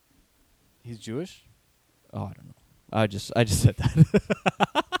 he's Jewish. Oh, I don't know. I just said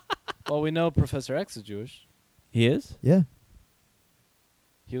that. Well, we know Professor X is Jewish. He is? Yeah.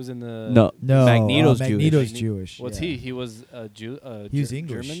 He was in the. No. No. Magneto's Jewish. Magneto's Magne- Jewish. What's yeah. he? He was a Jew. He was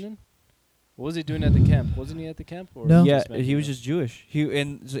English. German then? What was he doing at the camp? Wasn't he at the camp? Or No. Yeah, just he was Magneto? just Jewish. He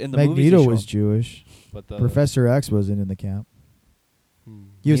in the movies. Magneto they show was him. Jewish. But the Professor X wasn't in the camp. Hmm.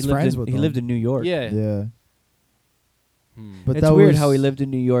 He was lived friends in, with He them. lived in New York. Yeah. Yeah. But It's that weird was how he lived in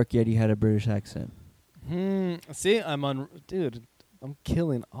New York, yet he had a British accent. See, I'm on. Dude, I'm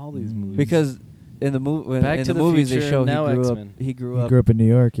killing all these movies. Because in the Back in to the the movies they Future, show now he grew X-Men. up. He grew He up grew up in New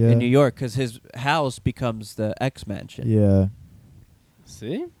York. Yeah. in New York because his house becomes the X Mansion. Yeah.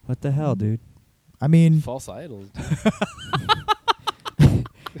 See, What the hell, dude? I mean, false idols.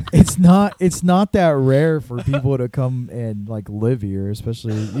 it's not that rare for people to come and like live here,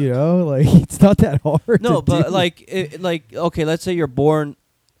 especially like it's not that hard. No, to but do. like okay, let's say you're born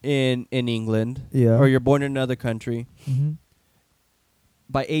in England, Yeah. or you're born in another country. Mhm.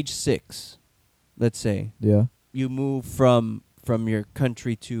 By age 6, let's say Yeah. you move from your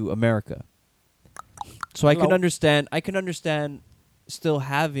country to America. So I can Hello. understand. I can understand still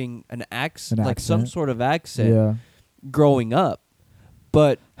having an accent, An like some accent. sort of accent, Yeah. growing up.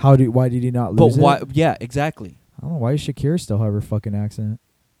 But Why did he not lose why? it? Yeah, exactly. I don't know. Why does Shakira still have her fucking accent?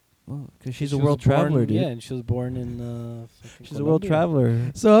 Well, because she's She a was world born- traveler, dude. Yeah, and she was born in. She's a world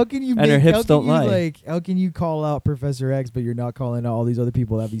traveler. So how can you And her make, hips how can don't you, lie. Like, how can you call out Professor X, but you're not calling out all these other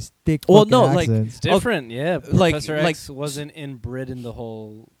people that have these thick Well, fucking no, like- accents? It's different, yeah. like- Professor like- X wasn't in Britain the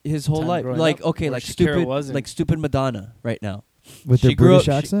whole. His whole time life, growing like up, okay, where like Shakira wasn't. stupid Madonna right now. With she their grew British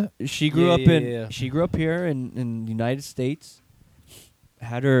up- accent? She grew Yeah, up yeah, in yeah. she grew up here in the United States,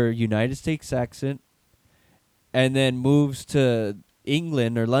 had her United States accent, and then moves to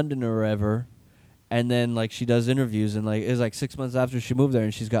England or London or wherever, and then like she does interviews and like it's like 6 months after she moved there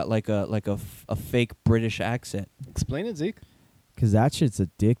and she's got like a fake British accent. Explain it, Zeke. Because that shit's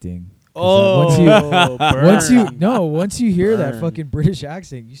addicting. 'Cause Oh, once you hear that Burn. fucking British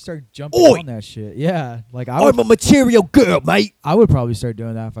accent, you start jumping Oi! on that shit. Yeah, like I I'm would, a material girl, mate. I would probably start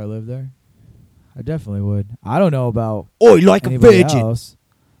doing that if I lived there. I definitely would. I don't know about Oi, like a anybody virgin. else.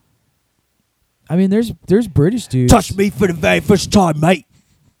 I mean, there's British dudes. Touch me for the very first time, mate.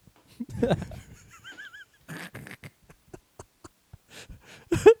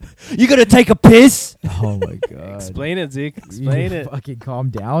 You gonna take a piss? Oh my god. Explain it, Zeke. You Explain it. Fucking calm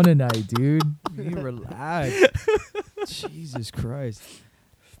down tonight, dude. You relax. Jesus Christ.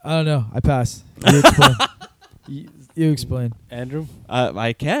 I don't know. I pass. You explain. you explain. Andrew,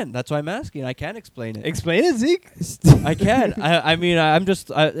 I can. That's why I'm asking. I can explain it. explain it, Zeke. I can. I mean, I'm just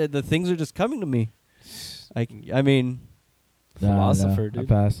the things are just coming to me. I mean, Philosopher, I dude.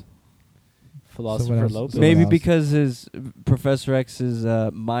 pass. Philosopher else? Lopez. Someone maybe else. because his Professor X's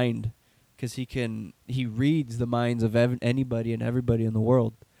mind, because he reads the minds of anybody and everybody in the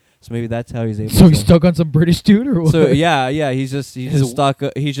world. So maybe that's how he's able. So to. he's stuck on some British dude or what? So yeah, he's just His- stuck.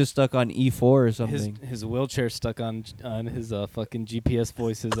 He's just stuck on E4 or something. His wheelchair stuck on his fucking GPS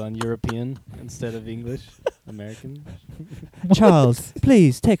voices on European instead of English, American. Charles,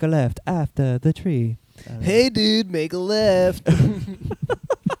 please take a left after the tree. Hey, dude, make a left.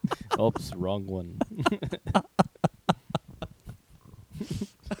 Oops, wrong one.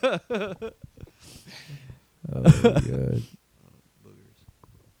 Oh my god.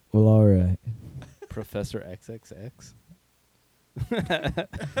 Well, all right. Professor XXX.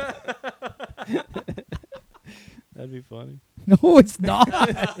 That'd be funny. No, it's not.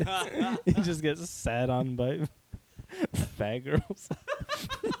 He just gets sat on by fat girls.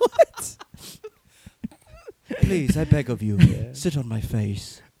 Please, I beg of you, Yeah. sit on my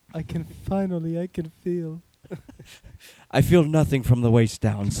face. I can feel. I feel nothing from the waist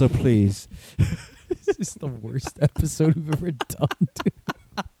down, so please. This is the worst episode we've ever done. Dude.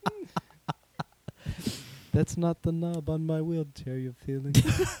 That's not the knob on my wheelchair you're feeling.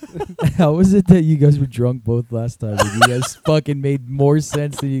 How was it that you guys were drunk both last time? And you guys fucking made more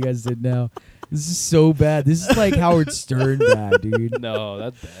sense than you guys did now. This is so bad. This is like Howard Stern bad, dude. No,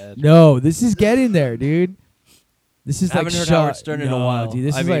 that's bad. No, this is getting there, dude. This is I haven't like heard shot. Howard Stern in a No, while. dude.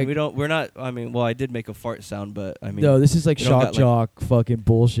 This I is mean, like we're not. I mean, well, I did make a fart sound, but I mean, no. This is like we don't shock got, like- jock fucking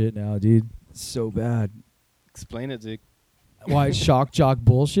bullshit now, dude. It's so bad. Explain it, Zeke. Why shock jock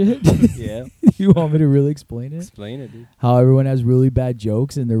bullshit? Yeah. You want me to really explain it? Explain it, dude. How everyone has really bad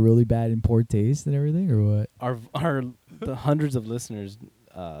jokes and they're really bad in poor taste and everything, or what? The hundreds of listeners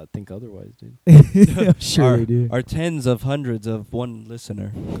think otherwise, dude. I'm sure our, they do. our tens of hundreds of one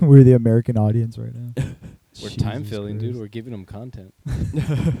listener. We're the American audience right now. We're time Jesus filling, dude. Christ. We're giving them content.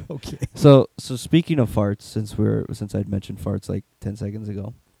 Okay. So speaking of farts, since I'd mentioned farts like 10 seconds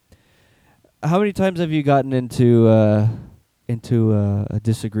ago, how many times have you gotten into a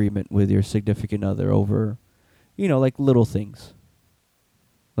disagreement with your significant other over, like little things,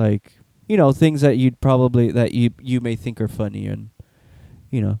 like things that you may think are funny and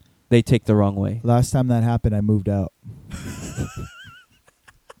they take the wrong way. Last time that happened, I moved out.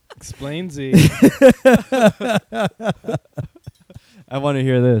 Explain, Z. I want to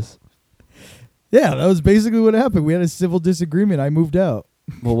hear this. Yeah, that was basically what happened. We had a civil disagreement. I moved out.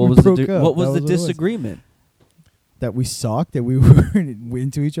 Well, We what was the broke di- up. what was That the was what it was. disagreement? That we sucked, that we weren't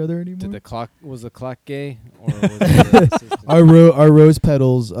into each other anymore. Was the clock gay? Or was it assistant? Our rose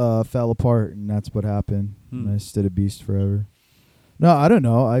petals fell apart, and that's what happened. And I stood a beast forever. No, I don't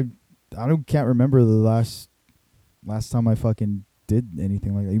know. I can't remember the last time I fucking did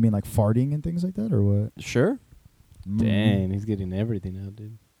anything like that. You mean like farting and things like that, or what? Sure. Dang, he's getting everything out,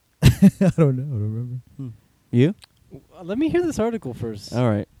 dude. I don't know. I don't remember. You? Let me hear this article first. All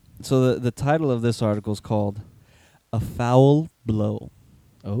right. So the title of this article is called "A Foul Blow."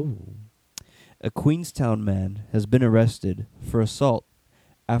 Oh. A Queenstown man has been arrested for assault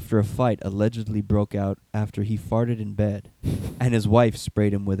after a fight allegedly broke out after he farted in bed and his wife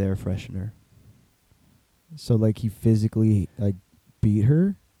sprayed him with air freshener. So like he physically like beat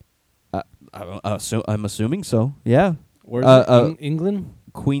her. I'm assuming so. Yeah. Where's England?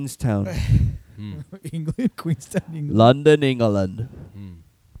 Queenstown. England, Queenstown, England. London, England.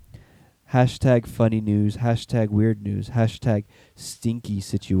 Hashtag funny news. Hashtag weird news. Hashtag stinky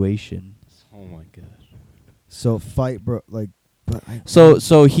situation. Oh my god. So fight, bro. Like, but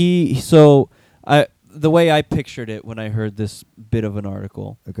the way I pictured it when I heard this bit of an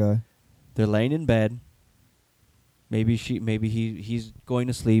article, okay. they're laying in bed. Maybe he's going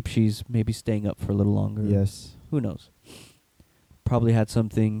to sleep. She's maybe staying up for a little longer. Yes. Who knows? Probably had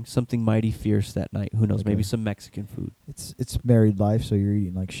something mighty fierce that night. Who knows? Okay. Maybe some Mexican food. It's married life, so you're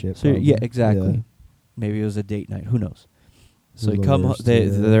eating like shit. So yeah, probably. exactly. Yeah. Maybe it was a date night. Who knows? So Who's he the come. worst, They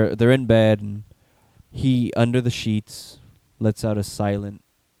yeah. they're in bed and he under the sheets lets out a silent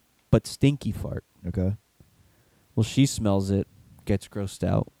but stinky fart. Okay. Well, she smells it, gets grossed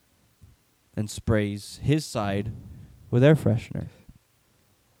out, and sprays his side with air freshener.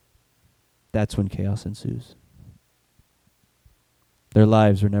 That's when chaos ensues. Their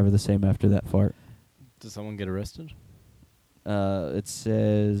lives were never the same after that fart. Did someone get arrested? It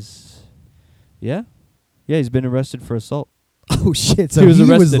says, yeah, he's been arrested for assault. Oh shit! So He was he was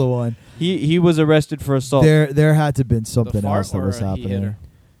arrested. the one. He was arrested for assault. There had to have been something fart else that or was he hit happening. her?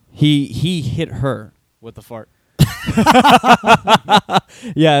 He hit her. With the fart.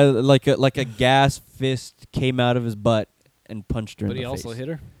 Yeah, like a gas fist came out of his butt and punched her But in he the also face. hit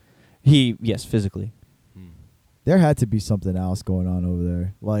her? Yes, physically. There had to be something else going on over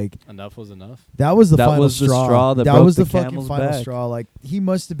there. Like Enough was enough. that was the That final was the straw. straw that that broke was the the fucking camel's final back. straw. Like he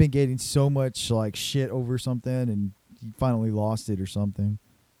must have been getting so much like shit over something, and he finally lost it or something.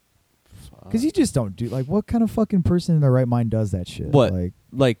 Because you just don't do like what kind of fucking person in their right mind does that shit? What?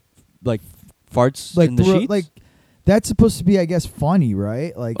 Like Like farts like in the sheets? like that's supposed to be, I guess, funny,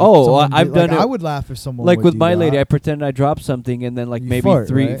 right? Like if Oh, someone I've did- done like, it- I would laugh if someone like would with do my that. lady, I pretend I dropped something, and then like You maybe fart,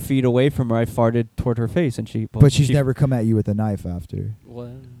 3 right? feet away from her, I farted toward her face, and she. But she's she- never come at you with a knife after.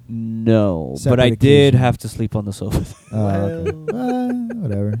 What? No, but Separate I did occasion. have to sleep on the sofa. Oh, okay.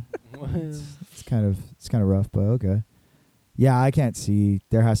 Whatever. It's kind of rough, but okay. Yeah, I can't see.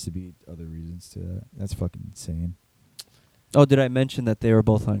 There has to be other reasons to that. That's fucking insane. Oh, did I mention that they were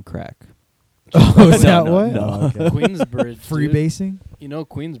both on crack? Oh, is No, that no, what? no. Oh, okay. Queensbridge. dude. Freebasing? You know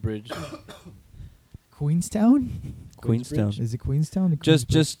Queensbridge. Queenstown? Queenstown. Is it Queenstown?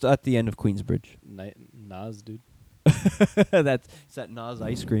 Just at the end of Queensbridge. Nas, dude. That's it's that Nas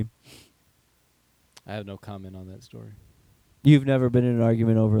ice cream. I have no comment on that story. You've never been in an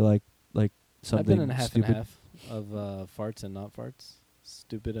argument over like something I've been in half stupid. and half of farts and not farts,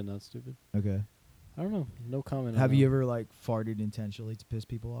 stupid and not stupid. Okay. I don't know. No comment. Have on you that. ever like farted intentionally to piss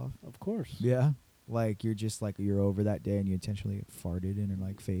people off? Of course. Yeah. Like you're just like you're over that day and you intentionally farted in her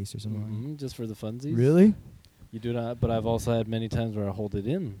like face or something. Mhm, just for the funsies. Really? You do not. But I've also had many times where I hold it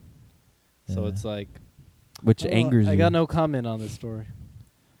in. So Yeah. it's like. Which oh, angers you. I got no comment on this story.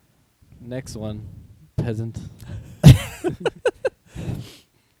 Next one, peasant.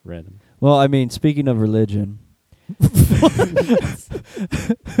 Random. Well, I mean, speaking of religion,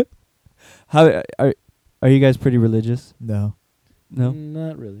 how are you guys pretty religious? No. No.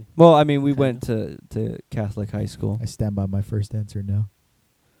 Not really. Well, I mean, we Kinda. went to Catholic high school. I stand by my first answer. No.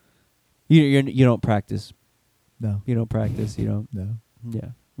 You don't practice. No. You don't practice. You don't. No. Yeah.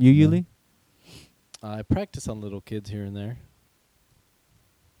 You, No. Yuli? I practice on little kids here and there.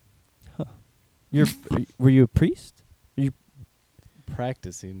 Were you a priest?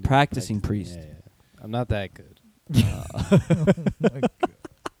 Practicing. Practicing priest. Yeah, yeah. I'm not that good.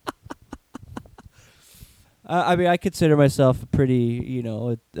 I mean, I consider myself a pretty,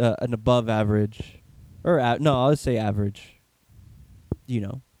 an above average, or no, I would say average.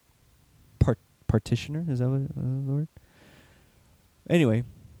 Partitioner, is that what the word? Anyway,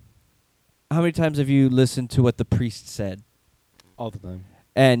 how many times have you listened to what the priest said, All the time.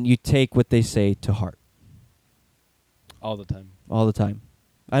 and you take what they say to heart All the time. all the time?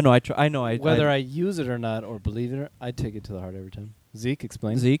 I know. I know. Whether I use it or not, or believe it, or I take it to the heart every time. Zeke,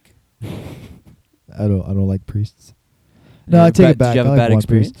 explain. Zeke. I don't like priests. You No, have I a take bad- it back. Did you have I a like bad one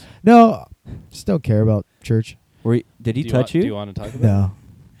experience? priest. No, just don't care about church. Did he Do touch Do you? you want to talk about No. it?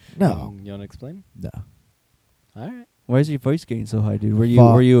 No. You want to explain? No. All right. Why is your voice getting so high, dude? Were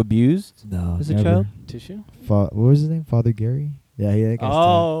Fa- you abused No. as a never. child? Tissue? What was his name? Father Gary? Yeah, that guy's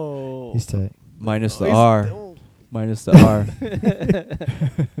Oh. tight. He's tight. Minus the he's R. Minus the R.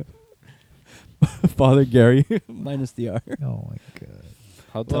 Father Gary. Minus the R. Oh my god.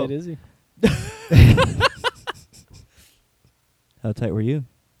 How Well- tight is he? How tight were you?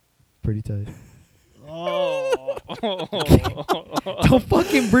 Pretty tight. Oh. Don't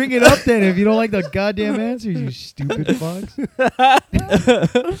fucking bring it up then if you don't like the goddamn answer, you stupid fox.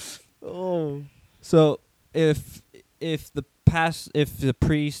 So if the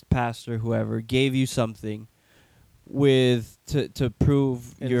priest, pastor, whoever gave you something with to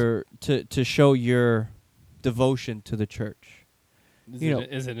prove And your to show your devotion to the church.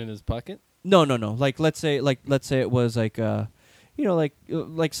 Is it in his pocket? No. Like let's say it was like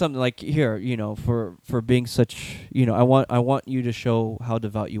like something like here, for being such, I want you to show how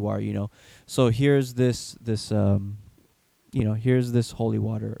devout you are, So here's this here's this holy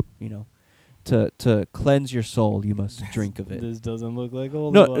water, to cleanse your soul, you must drink of it. This doesn't look like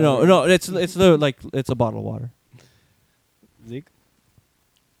old No, water. no, it's it's a bottle of water Zeke?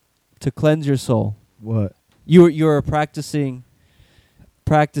 to cleanse your soul. What? You're a practicing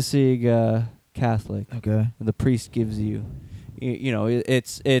Catholic, Okay. and the priest gives you,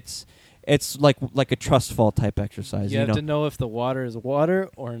 it's like a trust fall type exercise. You have to know if the water is water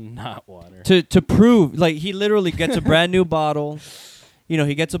or not water. To prove, like, he literally gets a brand new bottle.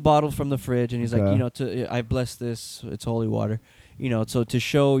 He gets a bottle from the fridge, and he's Okay. like, I bless this. It's holy water. So to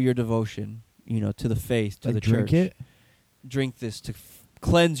show your devotion, to the faith, to Like the drink church. it? Drink this to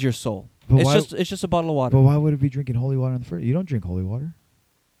cleanse your soul. But why- It's just a bottle of water. But why would it be drinking holy water in the fridge? You don't drink holy water.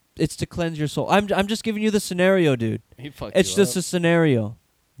 It's to cleanse your soul. I'm just giving you the scenario, dude. He fucked It's you just a up. scenario.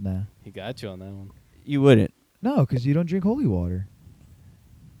 Nah. He got you on that one. You wouldn't. No, because you don't drink holy water.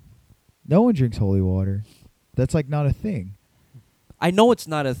 No one drinks holy water. That's like not a thing. I know it's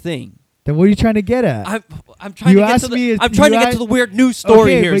not a thing. Then what are you trying to get at? I'm trying You to get asked to the me if I'm trying you to get asked- to the weird news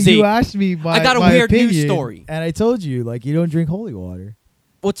story okay, here, but Zeke. you asked me my I got a my weird news opinion, story. and I told you like you don't drink holy water.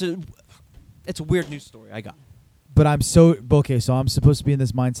 It's a weird news story I got. But I'm so okay. So I'm supposed to be in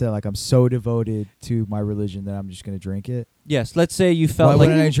this mindset, like I'm so devoted to my religion that I'm just gonna drink it. Yes. Let's say you felt Why like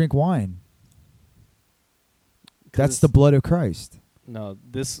wouldn't I drink wine? 'Cause That's the blood of Christ. No,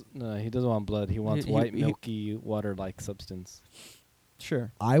 he doesn't want blood. He wants white, he- milky, water-like substance.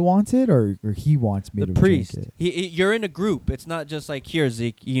 sure. I want it, or he wants me The to priest. drink it. You're in a group. It's not just like here,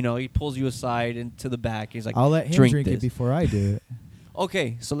 Zeke. You know, he pulls you aside into the back. He's like, I'll let him drink drink this. it before I do it.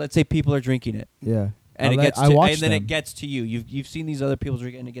 okay. So let's say people are drinking it, Yeah. and I watch and then them. it gets to you. You've seen these other people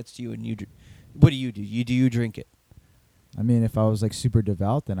drink it, and it gets to you, and you. What do? You drink it? I mean, if I was like super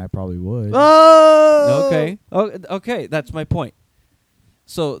devout, then I probably would. Oh. Okay. Oh, okay. That's my point.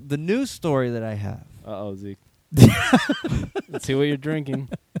 So the news story that I have. Uh-oh, Zeke. Let's see what you're drinking.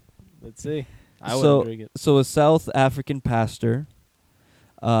 Let's see. I So- wouldn't drink it. So a South African pastor,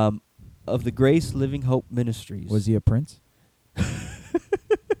 of the Grace Living Hope Ministries, Was he a prince?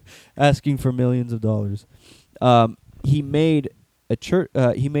 asking for millions of dollars. He made a church.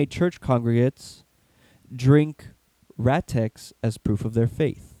 He made church congregates drink Ratex as proof of their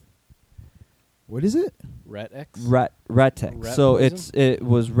faith. What is it? Rat X? Ratex. Rat So poison? it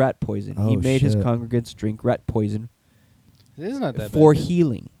was rat poison. He Oh, made his shit. congregants drink rat poison This is not that for bad.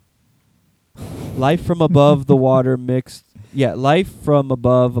 healing. Life from above the water mixed. Yeah, life from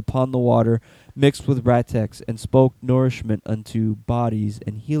above upon the water mixed with Ratex and spoke nourishment unto bodies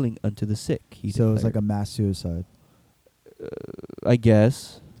and healing unto the sick. He So it was like declared. a mass suicide. I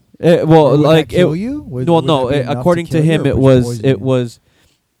guess. Well, Would like that kill it. you? Would No. that be enough According to kill you, him, or it would was poison it you? was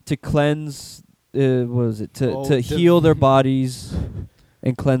to cleanse. Was it to Oh, to heal their bodies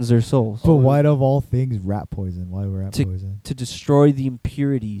and cleanse their souls? But why of all things rat poison? Why rat To- poison? To destroy the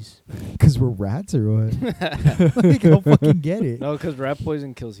impurities. Because we're rats or what? Like, I don't fucking get it. No, because rat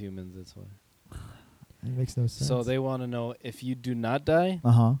poison kills humans. That's why. It makes no sense. So they want to know if you do not die,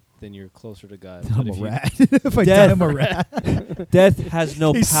 Uh-huh. then you're closer to God. I'm But a if you- rat. If I die, Death. I'm a rat. Death has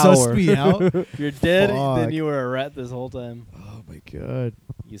no He power. sussed me out. If you're dead, Fuck. then you were a rat this whole time. Oh my god.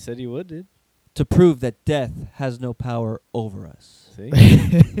 You said you would, dude. To prove that death has no power over us. See?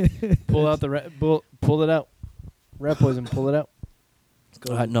 Pull out the rat. Pull it out. Rat poison. Pull it out. Let's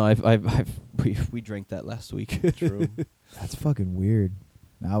go. No, we drank that last week. True. That's fucking weird.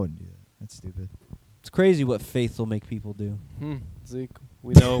 No, I wouldn't do that. That's stupid. It's crazy what faith will make people do. Zeke,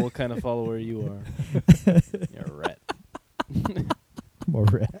 we know what kind of follower you are. You're a rat. I'm a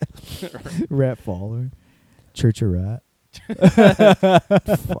rat. Rat follower. Church of Rat.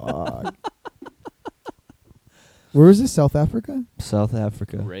 Fuck. Where is this? South Africa? South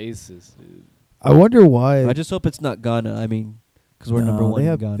Africa. Racist, dude. I wonder why. I just hope it's not Ghana. I mean, because we're number No, one they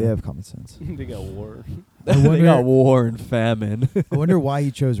in have, Ghana. They have common sense. They got war. I They got wonder, war and famine. I wonder why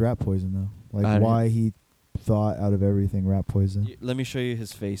he chose rat poison though. I Like don't- why he thought out of everything rat poison. Let me show you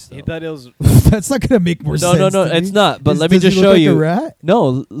his face, though. He thought it was. That's not gonna make more No, sense. no, to it's me. not. But let me Does he just look show like you. A rat?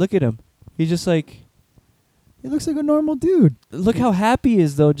 No, look at him. He's just like, He looks like a normal dude. look how happy he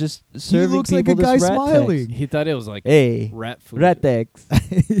is, though, just serving he looks like people a guy this rat smiling. He thought it was like Hey, rat food. Ratex.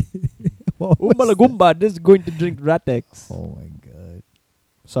 What was Umbala that? Goomba, this is going to drink Ratex. Oh my god.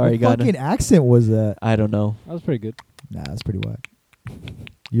 Sorry, what Ghana. fucking accent was that? I don't know. That was pretty good. Nah, that's pretty whack.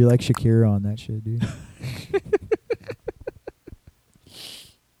 You're like Shakira on that shit, dude.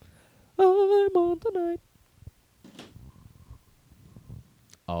 I'm on tonight.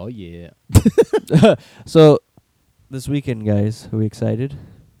 Oh yeah. So, this weekend, guys, are we excited?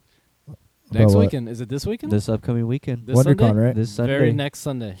 Next About what? weekend. Is it this weekend? This upcoming weekend. This WonderCon, Sunday? right? This Sunday. Very next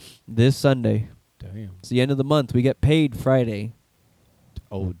Sunday. This Sunday. Damn. It's the end of the month. We get paid Friday.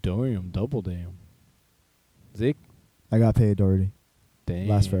 Oh damn. Double damn. Zeke. I got paid already. Damn.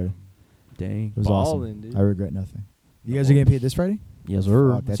 Last Friday. Dang. It was Ballin', awesome. dude. I regret nothing. You guys are getting paid this Friday? Yes, sir.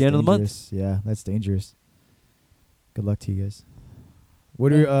 Fuck, It's that's the end of the month. dangerous. Yeah, that's dangerous. Good luck to you guys.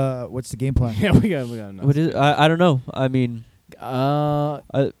 What are what's the game plan? Yeah, we got. What is? I don't know. I mean,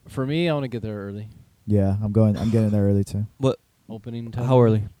 For me, I want to get there early. Yeah, I'm getting there early too. Opening time. how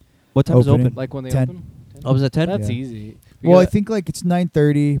early? What time is Opening. open? Like when they 10. open. 10? Oh, was that 10? That's Yeah. easy. Well, I think like it's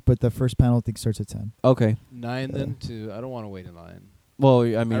 9:30, but the first panel I think starts at 10. Okay. 9 then to. I don't want to wait in line. Well, I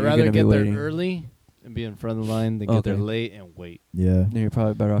mean, I'd you're rather gonna be get there waiting. early and be in front of the line than get there Okay. late and wait. Yeah, Then you're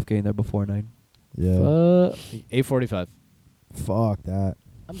probably better off getting there before 9. yeah. 8:45. Fuck that.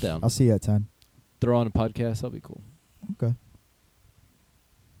 I'm down. I'll see you at 10. Throw on a podcast. That'll be cool. Okay.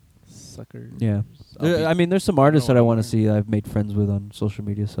 Suckers. Yeah. I'll be- I mean, there's some artists that I want to wanna see that I've made friends with on social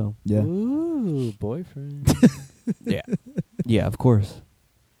media. So Yeah. Ooh, boyfriend. yeah, yeah, of course.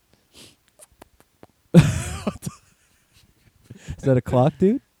 Is that a clock,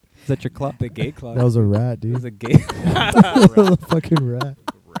 dude? Is that your clock? The gay clock. That was a rat, It was dude. a gay That was a fucking rat.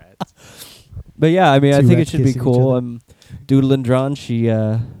 rat. But yeah, I mean, I Two think it rats should be kissing each cool. other. Doodle and Drawn, she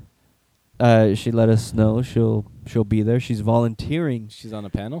let us know she'll be there. She's volunteering. She's on a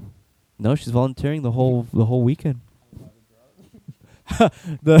panel. No, she's volunteering the whole weekend.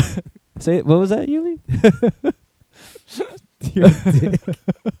 The say what was that, Yuli? Shit.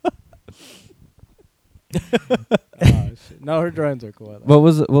 No, her drawings are cool. I like What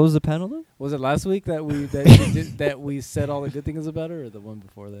was the panel though? Was it last week that we said all the good things about her, or the one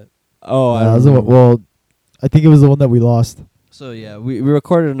before that? Oh, That was the one- well, I think it was the one that we lost. So yeah, we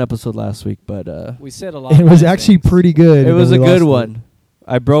recorded an episode last week, but We said a lot. It of was nice actually things. pretty good. it and was a then we good lost it.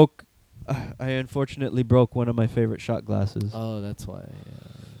 one. I unfortunately broke one of my favorite shot glasses. Oh, that's why.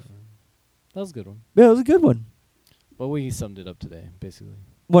 That was a good one. Yeah, it was a good one. But we summed it up today, basically.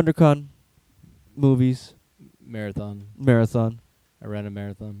 WonderCon, movies, Marathon. marathon. I ran a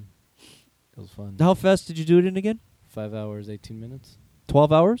marathon. It was fun. How fast did you do it in again? 5 hours, 18 minutes.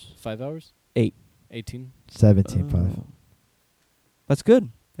 12 hours? 5 hours? 8. 18. 17.5. Oh. That's good.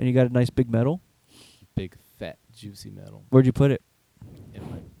 And you got a nice big medal. Big, fat, juicy medal. Where'd you put it? In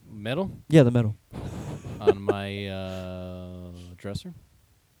my medal? Yeah, the medal. On my dresser.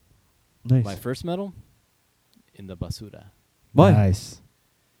 Nice. My first medal? In the basura. Why? Nice.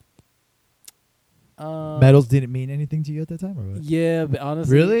 Medals didn't mean anything to you at that time, or what? Yeah, but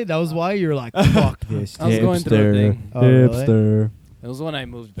honestly. Really? That was why you're like, fuck this. I was going through a thing. Oh, really? Hipster. It was when I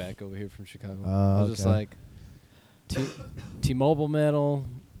moved back over here from Chicago. Oh, I was just okay. like, T-Mobile medal,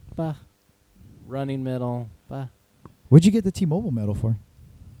 bah. Running medal, bah. What'd you get the T-Mobile medal for?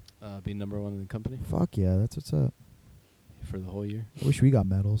 Be number one in the company Fuck yeah, that's what's up. for the whole year. I wish we got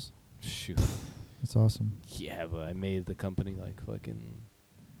medals. Shoot. That's awesome. Yeah, but I made the company like fucking,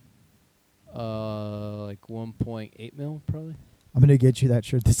 like 1.8 mil probably. I'm gonna get you that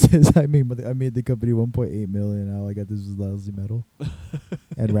shirt that says I made the company 1.8 million. All I got this was lousy metal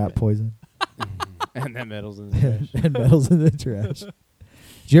and rat poison And that medal's in the trash. and medals in the trash. Did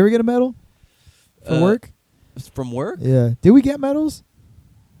you ever get a medal for work? From work? Yeah. Did we get medals?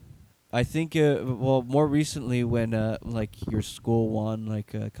 I think, well, more recently when, like, your school won,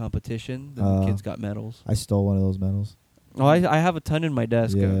 like, a competition, then the kids got medals. I stole one of those medals. Oh, I have a ton in my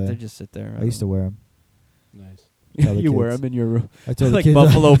desk. Yeah. They just sit there. I used to wear them. Nice. Tell the You wear kids. them in your room. I told the Like kids,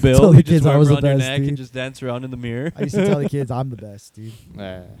 Buffalo I Bill. told You the just kids wear I was 'em the around your best, neck and dude. just dance around in the mirror. I used to tell the kids I'm the best, dude.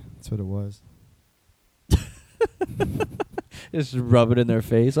 Uh, That's what it was. Just rub it in their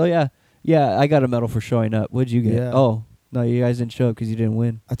face. Oh, yeah. Yeah, I got a medal for showing up. What'd you get? Yeah. Oh, no, you guys didn't show up because you didn't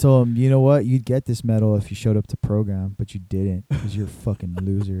win. I told him, you know what? You'd get this medal if you showed up to program, but you didn't because you're a fucking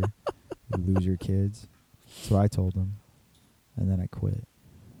loser. You loser kids. That's what I told him. And then I quit.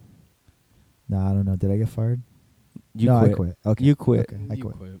 Nah, I don't know. Did I get fired? You no, quit. I quit. Okay. You quit. Okay, I you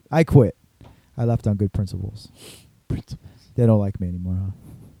quit. quit. I quit. I left on good principles. They don't like me anymore, huh?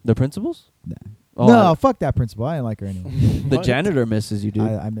 The principals? Nah. Oh, No, fuck that principal. I didn't like her anymore. the What? janitor misses you, dude.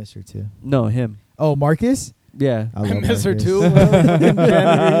 I miss her too. No, him. Oh, Marcus? Yeah. I I love miss her Marcus. too. What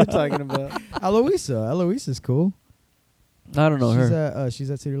are you talking about? Eloisa. Eloisa's cool. I don't know she's her.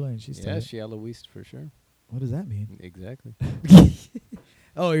 She's at Cedar Lane. She's Yeah, tight. she Eloise for sure. What does that mean? Exactly.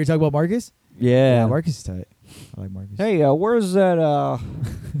 Oh, you're talking about Marcus? Yeah. Marcus is tight. I like Marcus. Hey, where's that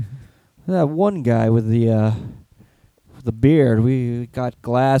that one guy with the beard? We got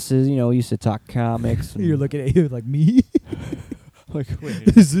glasses. You know, we used to talk comics. and You're looking at you like me. like,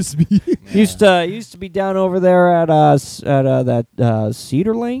 wait. Is this me? Used to be down over there at that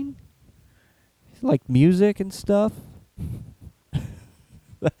Cedar Lane. Like music and stuff.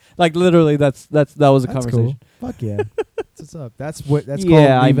 Like literally, that was a That's conversation. cool. Fuck yeah. That's what's up. That's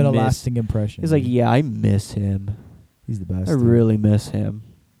Yeah, called leaving a I miss- lasting impression. He's like, dude. yeah, I miss him. He's the best. I dude. really miss him.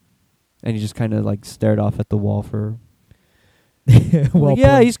 And he just kind of like stared off at the wall for. Well Like,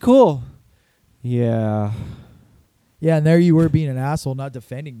 yeah, played. he's cool. Yeah. Yeah, and there you were being an asshole, not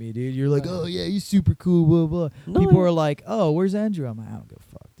defending me, dude. You're like, oh yeah, he's super cool, blah blah. No, People I- are like, oh, where's Andrew? I'm like, I don't give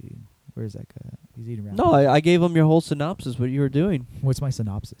a fuck, dude. Where's that guy? He's eating around. No, I gave him your whole synopsis. What you were doing? What's my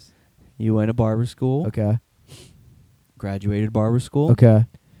synopsis? You went to barber school. Okay. Graduated barber school. Okay.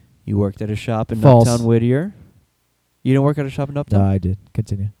 You worked at a shop in False. Uptown Whittier. You didn't work at a shop in No, Uptown. I did.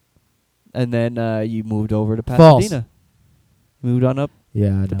 Continue. And then you moved over to False. Pasadena. Moved on up. Yeah,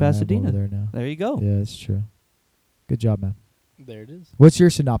 To no, I'm Pasadena. over there now. There you go. Yeah, it's true. Good job, man. There it is. What's your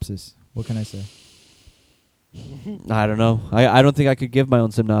synopsis? What can I say? I don't know. I don't think I could give my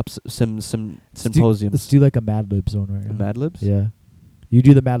own symposium. Let's do like a Mad Libs one right now. Mad Libs. Yeah. You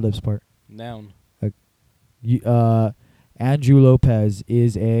do the Mad Libs part. Noun. Andrew Lopez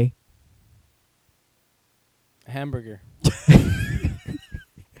is a Hamburger.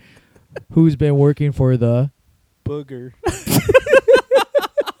 who's been working for the Booger.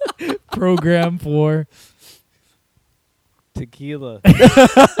 program for Tequila.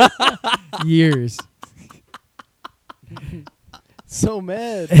 years. So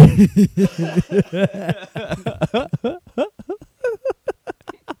mad.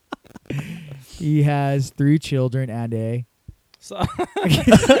 He has 3 children and a. So-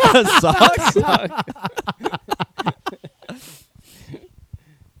 Socks.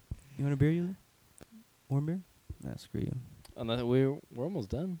 You want a beer, you? Warm beer? Nah, screw you. Unless we're almost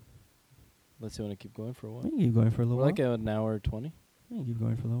done. Unless you want to keep going for a We while. can keep going for a little We're while. like an hour 20. We can keep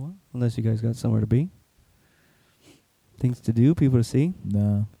going for a little while. Unless you guys got somewhere to be. Things to do, people to see.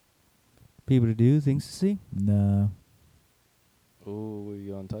 No, People to do, things to see. no. Ooh,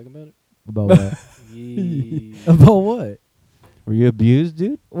 you want to talk about it? About what? Yee. About what? Were you abused,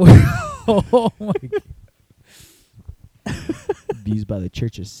 dude? Oh my god. Abused by the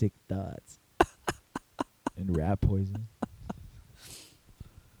Church of Sick Thoughts. And rat poison.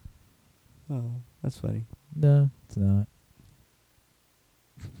 Oh, that's funny. No, it's not.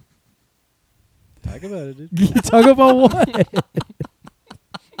 Talk about it, dude. Talk about what?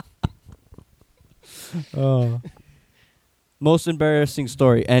 Oh. Most embarrassing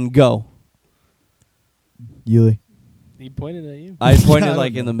story, and go. Yuli. He pointed at you. I I pointed don't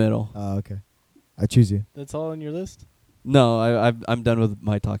like in know. the middle. Oh, okay. I choose you. That's all on your list? No, I'm done with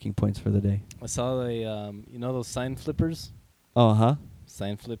my talking points for the day. I saw a, you know those sign flippers? Oh, huh?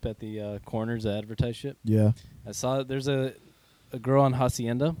 Sign flip at the corners that advertise shit. Yeah. I saw there's a girl on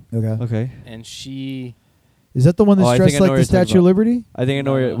Hacienda, Okay. Okay. and she Is that the one Oh, I that's think dressed I know like what the you're talking Statue of about. Liberty? I think I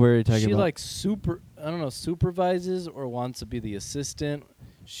know where you're talking she about. like supervises or wants to be the assistant.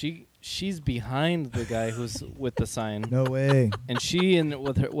 She's behind the guy who's with the sign, No way. and she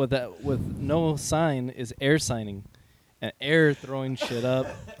with no sign is air signing, and air throwing shit up.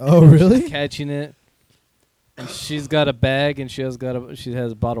 Oh, really? Catching it. And she's got a bag, and she has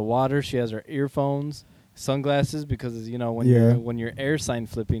a bottle of water. She has her earphones, sunglasses, because when Yeah. you're air sign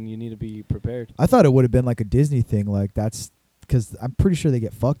flipping, you need to be prepared. I thought it would have been like a Disney thing. Like that's because I'm pretty sure they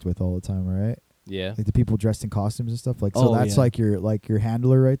get fucked with all the time, right? Yeah. Like the people dressed in costumes and stuff. Like so Oh, that's yeah. like your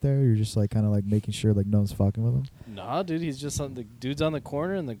handler right there. You're just like kind of like making sure like no one's fucking with him. Nah, dude, he's just the dude's on the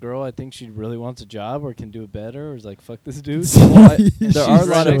corner, and the girl, I think she really wants a job or can do it better, or is like, fuck this dude. Well, She's there are a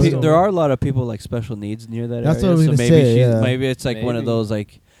lot of so- there are a lot of people like special needs near that That's area. what I was so gonna maybe say, she's yeah. maybe it's like one of Maybe. those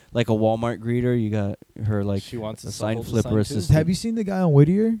like a Walmart greeter. You got her like She wants a to sign hold the flipper sign, too? assistant. Have you seen the guy on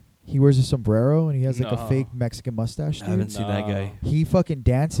Whittier? He wears a sombrero and he has like No. a fake Mexican mustache. I Dude. haven't seen that No. guy. He fucking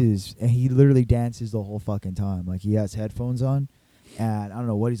dances and he literally dances the whole fucking time. Like he has headphones on, and I don't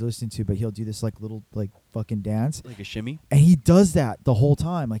know what he's listening to, but he'll do this like little like fucking dance, Like a shimmy. and he does that the whole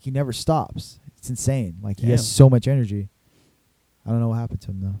time. Like he never stops. It's insane. Like he has Damn. so much energy. I don't know what happened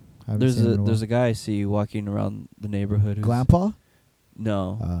to him though. I haven't seen him in a There's while. a guy I see walking around the neighborhood. Who's Grandpa.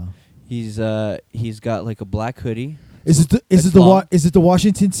 No, he's got like a black hoodie. Is it It's long. is it the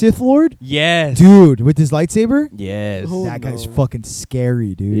Washington Sith Lord? Yes, Dude, with his lightsaber? Yes. Oh, that guy's no. fucking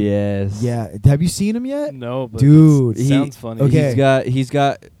scary, dude. Yes. Yeah. Have you seen him yet? No, but Dude, it sounds funny. okay.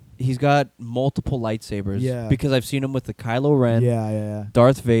 He's got multiple lightsabers. Yeah. Because I've seen him with the Kylo Ren, Yeah.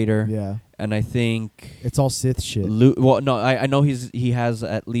 Darth Vader, Yeah. and I think It's all Sith shit. Luke. Well, no, I know he has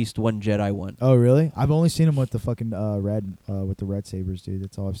at least one Jedi one. Oh, really? I've only seen him with the fucking red with the red sabers, dude.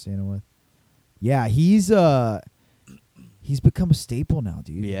 That's all I've seen him with. Yeah, he's become a staple now,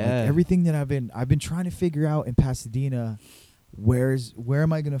 dude. Like, Yeah. everything that I've been trying to figure out in Pasadena, where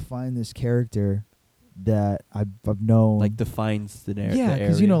am I gonna find this character that I've known? Like defines the narrative. yeah,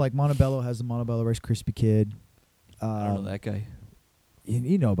 because like Montebello has the Montebello Rice Krispie Kid. I don't know that guy.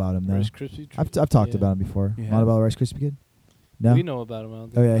 You know about him, though. Rice Krispie treat? I've talked Yeah. about him before. You have? Montebello Rice Krispie Kid. No, We know about him. I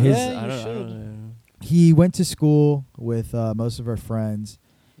don't Oh, yeah, think. his- yeah, I you don't should. know. he went to school with most of our friends.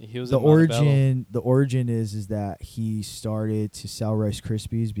 He was The at Montebello. origin is that he started to sell Rice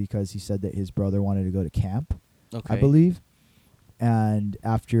Krispies because he said that his brother wanted to go to camp, Okay. I believe. And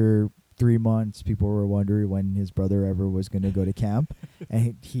after 3 months, people were wondering when his brother ever was going to go to camp,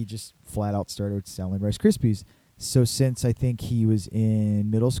 and he just flat out started selling Rice Krispies. So since I think he was in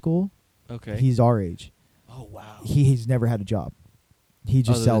middle school, Okay. he's our age. Oh wow. He's never had a job. He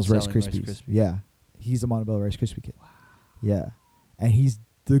just Other sells than Rice selling Krispies. Rice Krispies. Yeah, he's a Montebello Rice Krispie kid. Wow. Yeah, and he's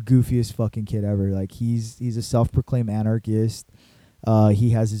the goofiest fucking kid ever. Like he's a self-proclaimed anarchist. He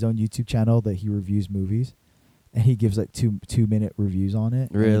has his own YouTube channel that he reviews movies, and he gives like 2-minute reviews on it.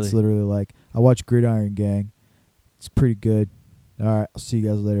 And Really? it's literally like, I watch Gridiron Gang. It's pretty good. All right, I'll see you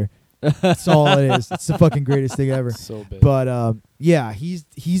guys later. That's all it is. It's the fucking greatest thing ever. So big. But yeah, he's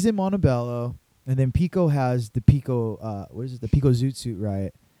in Montebello, and then Pico has the Pico what is it? The Pico Zoot Suit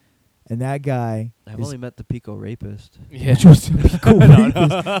Riot, And that guy, I've is- only met the Pico rapist. Yeah. Pico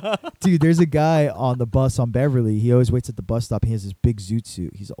rapist. Dude, there's a guy on the bus on Beverly. He always waits at the bus stop. He has this big zoot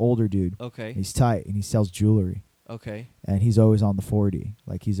suit. He's an older dude. Okay. He's tight, and he sells jewelry. Okay. And he's always on the 40.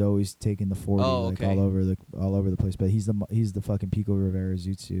 Like he's always taking the 40 Oh, like okay. all over the place. But he's the fucking Pico Rivera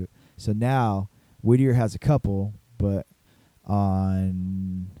zoot suit. So now Whittier has a couple, but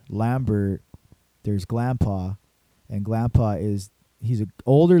on Lambert there's Glampaw, and Glampaw he's an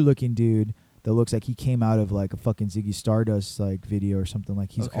older looking dude that looks like he came out of like a fucking Ziggy Stardust like video or something.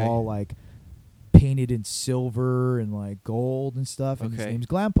 Like he's Okay. all like painted in silver and like gold and stuff. And his Okay. name's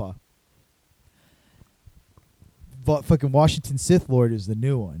Glampaw. But fucking Washington Sith Lord is the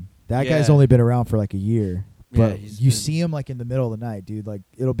new one. That guy's Yeah. only been around for like a year. Yeah, But he's you been- see him like in the middle of the night, dude. Like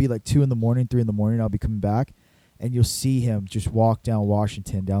it'll be like 2 a.m, 3 a.m. I'll be coming back, and you'll see him just walk down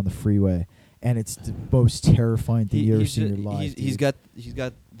Washington down the freeway, and it's the most terrifying thing you ever seen in your life. He's dude.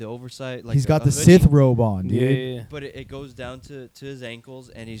 got the oversight. Like he's a- got a the hoodie, Sith robe on, dude. Yeah. but it goes down to his ankles,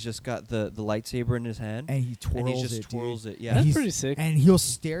 and he's just got the lightsaber in his hand, And he twirls he just it, twirls dude. it. And Yeah. That's he's- pretty sick. And he'll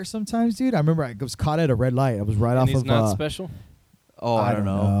stare sometimes, dude. I remember I was caught at a red light. I was right And off he's of. not special. Oh, I don't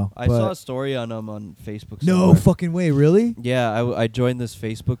know. I but- saw a story on him on Facebook. No somewhere. fucking way, really? Yeah, I joined this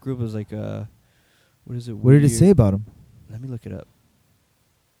Facebook group. It was like what is it? What did it Weird- say about him? Let me look it up.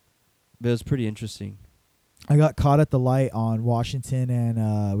 But it was pretty interesting. I got caught at the light on Washington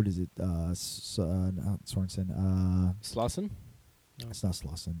and what is it? Not Sorensen. Slauson? It's not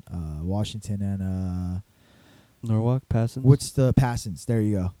Slauson. Washington and Norwalk passing. what's the Passons? There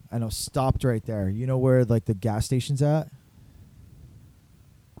you go. I know. Stopped right there. You know where like the gas station's at?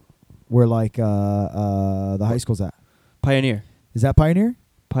 Where like the high school's at? Pioneer? Is that Pioneer?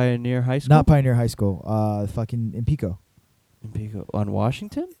 Pioneer High School. Not Pioneer High School. Fucking in Pico. In Pico. On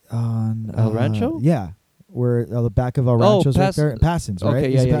Washington. On El Rancho? Yeah. Where the back of El Rancho's right Pass- there. Passons, right?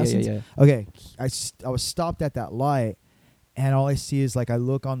 Okay. Is Yeah. it Passons? Yeah. Okay, I was stopped at that light, and all I see is like I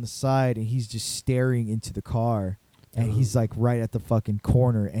look on the side, and he's just staring into the car, and he's like right at the fucking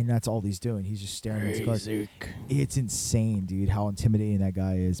corner, and that's all he's doing. He's just staring into the car. It's insane, dude, how intimidating that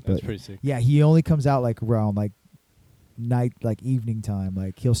guy is. But That's pretty sick. yeah, he only comes out like around like night, like evening time.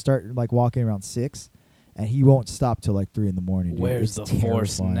 Like he'll start like walking around 6, and he won't stop till like 3 a.m. Dude. Where's It's the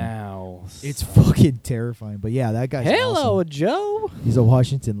force terrifying. now? It's fucking terrifying. But yeah, that guy's Hello, awesome. Joe. He's a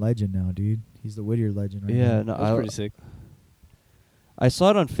Washington legend now, dude. He's the Whittier legend right Yeah. now. No, That's pretty sick. I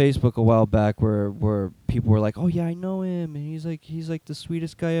saw it on Facebook a while back where people were like, "Oh yeah, I know him, and he's like the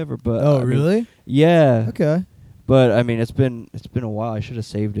sweetest guy ever." But Oh, I mean, really? yeah. Okay. But I mean, it's been a while. I should have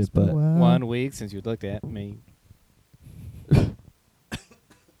saved it, but Wow. 1 week since you looked at me.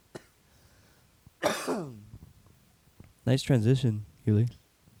 nice transition, Yuli.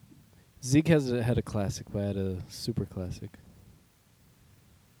 Zeke had a classic, but I had a super classic.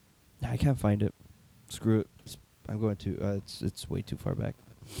 I can't find it. Screw it. I'm going to. It's way too far back.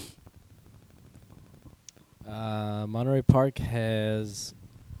 Monterey Park he's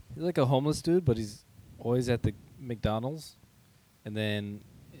like a homeless dude, but he's always at the McDonald's, and then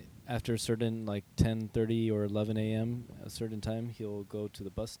after a certain like 10:30 or 11 a.m. a certain time he'll go to the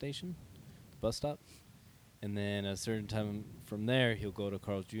bus station, bus stop, and then a certain time from there he'll go to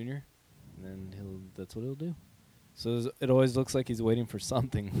Carl's Jr. and then that's what he'll do. So it always looks like he's waiting for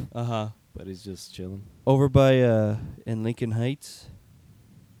something, but he's just chilling. Over by in Lincoln Heights,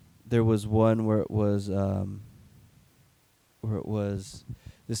 there was one where it was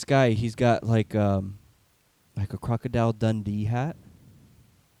this guy. He's got like a Crocodile Dundee hat,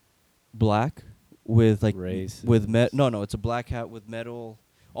 black with like Racist. with no, it's a black hat with metal.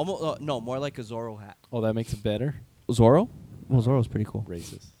 Almost no, more like a Zorro hat. Oh, that makes it better. Zorro? Well, Zorro's pretty cool.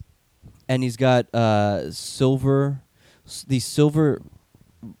 Racist. And he's got these silver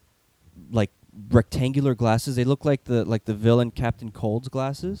like rectangular glasses. They look like the villain Captain Cold's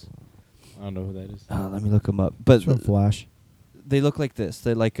glasses. I don't know who that is. Let me look them up. But It's from Flash. they look like this.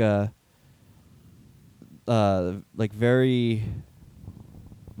 They're like very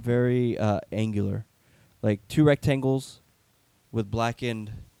very angular. Like 2 rectangles with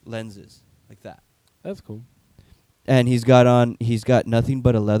blackened lenses like that. That's cool. And he's got nothing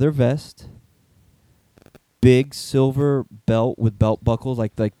but a leather vest, big silver belt with belt buckles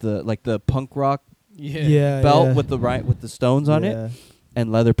like the punk rock belt with the stones on it,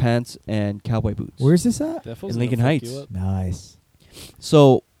 and leather pants and cowboy boots. Where's this at? That fool's In gonna Lincoln fuck you Heights. up. Nice.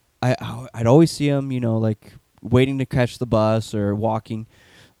 So I'd always see him, like waiting to catch the bus or walking.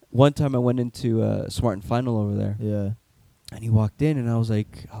 One time I went into Smart and Final over there. Yeah. And he walked in, and I was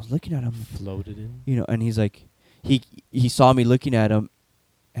looking at him, Floated in. and he's like, he saw me looking at him,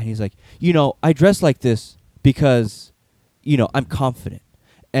 and he's like, I dress like this because, I'm confident.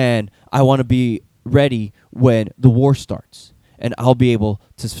 and I want to be ready when the war starts, and I'll be able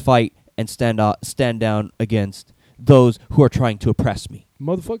to fight and stand down against those who are trying to oppress me.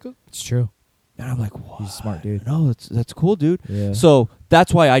 Motherfucker. It's true. And I'm like, what? He's a smart dude. No, that's cool, dude. Yeah. So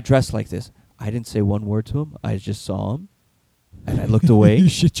that's why I dress like this. I didn't say one word to him. I just saw him, and I looked away. You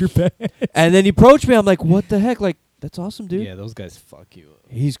shit your pants. And then he approached me. I'm like, what the heck? Like, that's awesome, dude. Yeah, those guys fuck you up.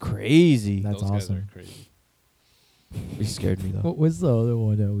 He's crazy. That's those guys awesome. are crazy. He scared me, though. What was the other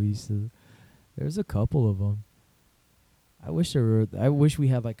one that we used to? There's a couple of them. I wish we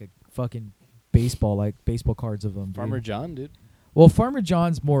had like a fucking baseball cards of them. Dude. Farmer John, dude. Well, Farmer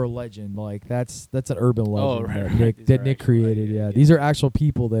John's more a legend. Like that's an urban legend right, that right. Nick, These that are Nick actual, right, created. yeah, Yeah, yeah. these are actual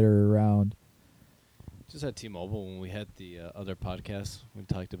people that are around. Just had T-Mobile when we had the other podcast. We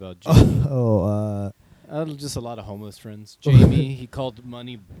talked about just a lot of homeless friends. Jamie, he called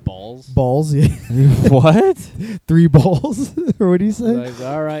money balls. Balls, yeah. What? 3 balls, or what do you say? Like,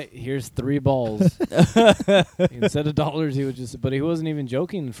 all right, here's 3 balls. Instead of dollars, he would just. But he wasn't even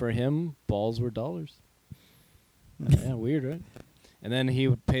joking. For him, balls were dollars. Yeah, weird, right? And then he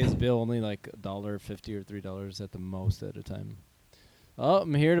would pay his bill only like $1.50 or $3 at the most at a time. Oh,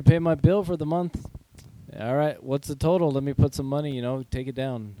 I'm here to pay my bill for the month. All right, what's the total? Let me put some money. Take it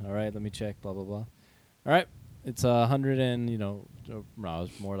down. All right, let me check. Blah blah blah. All right, it's 100 and no,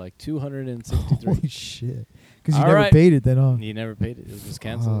 it's more like 263. Holy shit! Because you All never right. paid it then, huh? He never paid it. It was just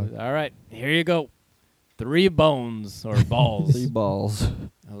canceled. All right, here you go. 3 bones or balls. 3 balls.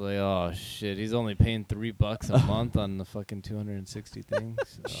 I was like, oh shit, he's only paying $3 a month on the fucking 260 things.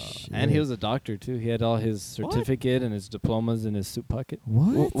 And he was a doctor too. He had all his certificate and his diplomas in his suit pocket.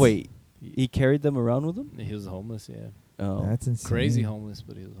 What? Wait, he carried them around with him? He was homeless, yeah. Oh. That's insane. Crazy homeless,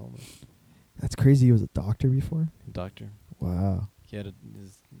 but he was homeless. That's crazy. He was a doctor before. Doctor. Wow. He had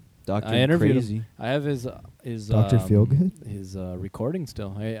his. Doctor I interviewed crazy. him. I have his Dr. Feelgood? his recording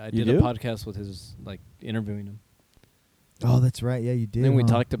still. I You did a do? podcast with his interviewing him. Oh, that's right. Yeah, you did. Then we huh?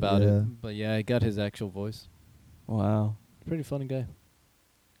 talked about Yeah. it. But yeah, I got his actual voice. Wow. Pretty funny guy.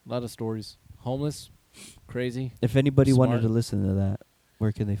 A lot of stories. Homeless, crazy. If anybody wanted Smart. to listen to that,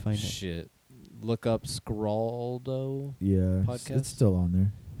 where can they find it? Shit. Look up Scroldo. Yeah, Podcast? it's still on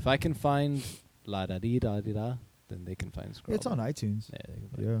there. If I can find La Da Dee Da Dee Da, then they can find Scroldo. It's on iTunes. Yeah, they can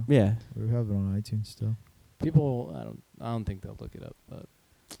find it. Yeah, Yeah. we have it on iTunes still. People, I don't think they'll look it up. But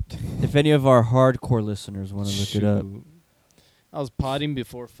If any of our hardcore listeners want to look it up. shoot. I was potting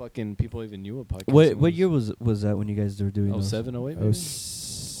before fucking people even knew a podcast. What year was that when you guys were doing those? 07, 08 maybe?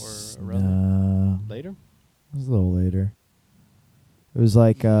 Or around nah, Later? it was a little later. It was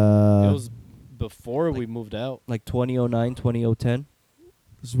like it was before we moved out. Like 2009, 2010?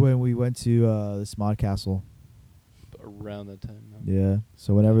 this is when we went to the Smod Castle. Around that time. No? Yeah,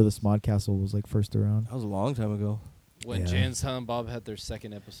 so whenever the Smod Castle was like first around. That was a long time ago. When Yeah. Jay and Silent Bob had their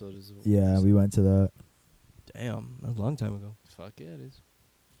second episode. Yeah, we went to that. Damn, that was a long time ago. Fuck yeah, it is.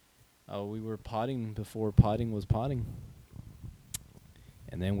 Oh, we were potting before potting was potting.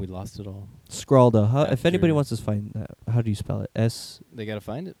 And then we lost it all. Scrolda. If After- anybody wants to find that, how do you spell it? S. They gotta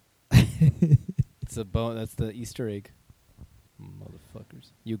find it. It's a bone. That's the Easter egg.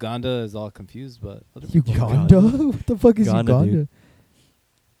 Motherfuckers. Uganda is all confused, but other people- Uganda? What the fuck is Ghana, Uganda? dude.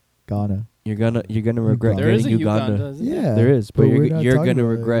 Ghana. You're gonna regret There is a getting Uganda. Uganda. isn't there? Yeah, There is, but we're you're not you're talking gonna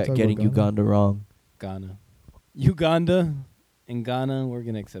about it. We're regret talking getting about Ghana. Uganda wrong. Ghana. Uganda and Ghana, we're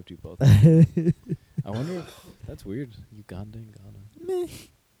gonna accept you both. I wonder if that's weird. Uganda and Ghana.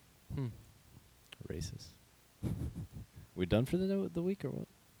 Racist. We done for the week or what?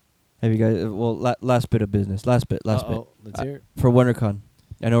 Have you guys? Well, last bit of business. Last bit. Let's Uh, hear it. For WinterCon.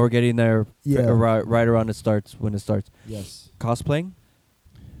 I know we're getting there. Yeah. Right around it starts. When it starts. Yes. Cosplaying.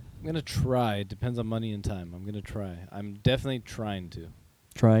 I'm gonna try. It depends on money and time. I'm gonna try. I'm definitely trying to.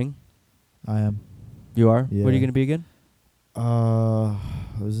 Trying. I am. You are. What are Yeah. you gonna be again?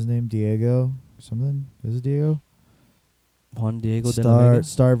 What was his name? Diego? Something? Is it Diego? Juan Diego de la Vega?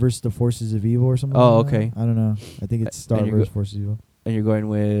 Star versus the Forces of Evil or something. Oh, like that? okay. I don't know. I think it's Star and you're versus go- Forces of Evil. And you're going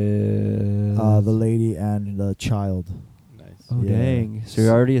with The lady and the child. Nice. Oh Yeah. dang! So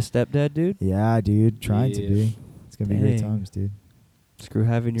you're already a stepdad, dude. Yeah, dude. Trying to Yeah. be. It's gonna be great Dang. times, dude. Screw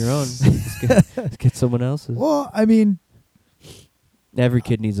having your own. let's get someone else's. Well, I mean, Every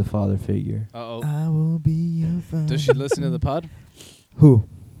kid needs a father figure. Uh-oh. I will be your father. Does she listen to the pod? Who?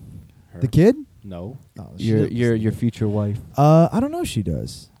 Her. The kid? No. Oh, she Your doesn't your listen. your future wife. I don't know if she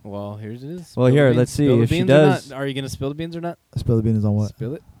does. Well, here it is. Well, Spill the here, beans. let's see Spill the if she beans or not. does. Are you gonna spill the beans or not? Spill the beans on what?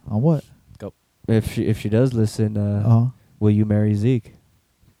 Spill it. On what? If she does listen, Uh-huh. will you marry Zeke?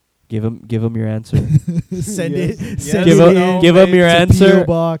 Give him your answer. Send Yes. it. Yes. Send give it him in give him your to answer. P.O.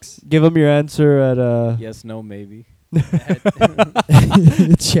 box. Give him your answer at Yes. No. Maybe.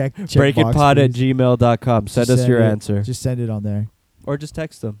 check Breakitpod at please. gmail.com. Send Just us your it. answer. Just send it on there. Or just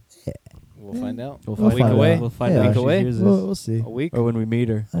text them. We'll find out. We'll We'll find find out. away. We'll find Yeah. out Week if she away. hears this. We'll see. A week. Or when we meet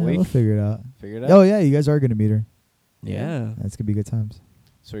her. week? We'll figure it out. Figure it out. Oh yeah, you guys are gonna meet her. Yeah. That's gonna be good times.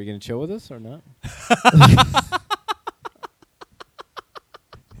 So are you gonna chill with us or not?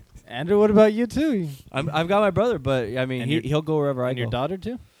 Andrew, what about you too? I've got my brother, but I mean, And your- he'll go wherever I And go. your daughter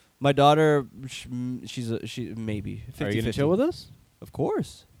too? My daughter, she maybe 50, Are you gonna 50. chill with us, Of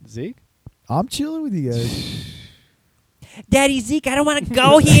course. Zeke? I'm chilling with you guys. Daddy Zeke, I don't want to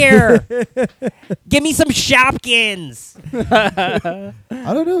go here. Give me some Shopkins.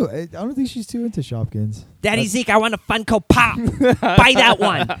 I don't know. I don't think she's too into Shopkins. Daddy Zeke, I want a Funko Pop. Buy that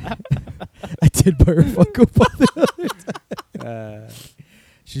one. I did buy her Funko Pop the other time.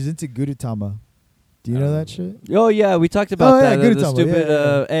 She's into Gudetama. Do you know that shit? Oh yeah, we talked about Oh, yeah, that. good The time. stupid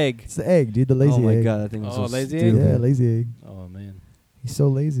Yeah. egg. It's the egg, dude. The lazy oh my egg. god, that thing was Oh, so lazy egg? stupid. Yeah, lazy egg. Oh man. He's so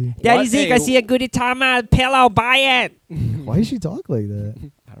lazy. Daddy What? Zeke, Hey, I see a Gudetama pillow. Buy it. Why does she talk like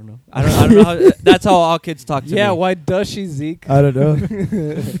that? I don't know. I don't know. How, that's how all kids talk to me. Yeah, why does she, Zeke? I don't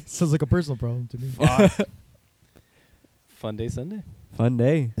know. Sounds like a personal problem to me. Fun day Sunday. Fun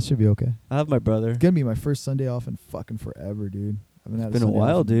day. That should be okay. I have my brother. It's gonna be my first Sunday off in fucking forever, dude. I haven't had It's been a Sunday off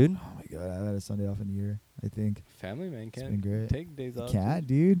while, in- dude. Oh my god, I haven't had a Sunday off in a year. I think Family man it's can't been great. take days off. Can't,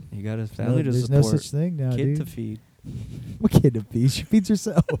 dude. You got a No, family to there's support. no such thing now, Kid dude. to feed. What kid to feed? She feeds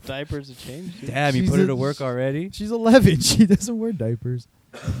herself. Diapers have changed. dude. Damn, you She's put her a- to work already? She's 11. She doesn't wear diapers.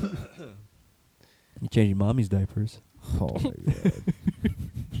 You changing mommy's diapers. Oh my god.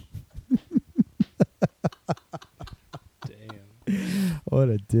 Damn. What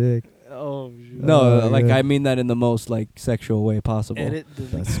a dick. Oh, shoot. No, Oh, like yeah. I mean that in the most like sexual way possible. Edit the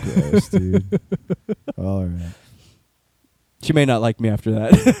That's gross, dude. All right. She may not like me after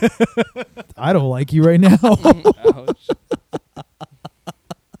that. I don't like you right now. Ouch.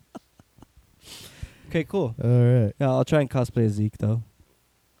 Okay, cool. All right. Yeah, I'll try and cosplay as Zeke though.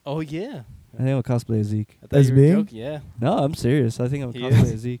 Oh yeah. I think I'll cosplay as Zeke. I thought As you were me? joking. Yeah. No, I'm serious. I think I'm He cosplay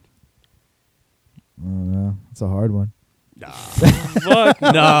is? as Zeke. I don't know. It's a hard one. Fuck.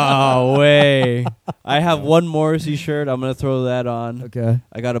 No way. I have one Morrissey shirt. I'm gonna throw that on. Okay.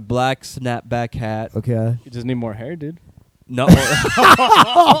 I got a black snapback hat. Okay. You just need more hair, dude. No.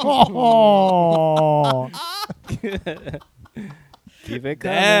 Oh. Keep it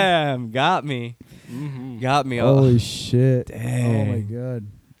coming. Damn, got me. Mm-hmm. Got me. Holy shit. Dang. Oh my god.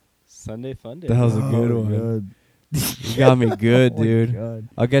 Sunday fun day. That was a Oh good my one. God. You got me good, Oh my dude. God.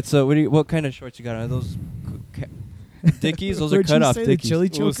 I'll get so. What kind of shorts you got? Are those Dickies? Those are Where'd you cut off say the Dickies. chili Ooh,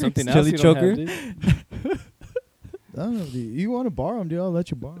 chokers? something else Chili you don't choker? have, dude. I don't know. Dude. You want to borrow them, dude? I'll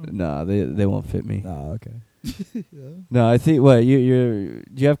let you borrow them. Nah, they won't fit me. Oh, okay. Yeah. No, I think what do you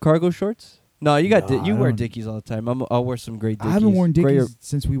have cargo shorts? No, you got No, you I wear don't. Dickies all the time. I'll wear some great Dickies. I haven't worn Gray or- Dickies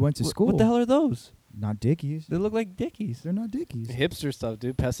since we went to school. What the hell are those? Not Dickies. They look like Dickies. They're not Dickies. Hipster stuff,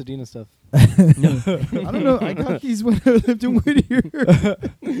 dude. Pasadena stuff. I don't know. I got these when I lived in Whittier.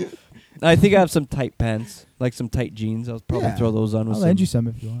 I think I have some tight pants, like some tight jeans. I'll probably Yeah. throw those on with I'll some. lend you some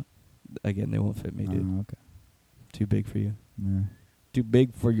if you want. Again, they won't fit me, dude. Oh, okay. Too big for you. Yeah. Too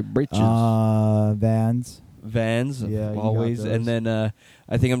big for your britches. Vans. Vans, Yeah, you got always. And those. then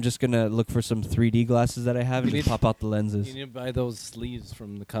I think I'm just gonna look for some 3D glasses that I have and You just need- pop out the You lenses. need to buy those sleeves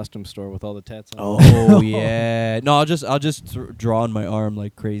from the costume store with all the tats on. Oh yeah. No, I'll just draw on my arm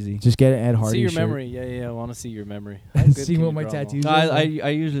like crazy. Just get an Ed Hardy See your shirt. memory. Yeah. I want to see your memory. How good See can what you my draw 'em? tattoos No, are. I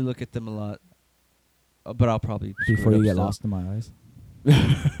usually look at them a lot, but I'll probably screw Before it you up get still. lost in my eyes.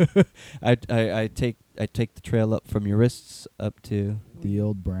 I take the trail up from your wrists up to The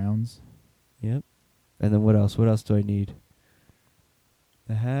old Browns. yep, and then what else? What else do I need?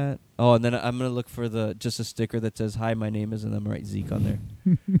 The hat. Oh, and then I'm gonna look for just a sticker that says "Hi, my name is," and I'm gonna write Zeke on there.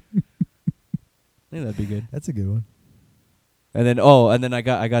 I think that'd be good. That's a good one. And then I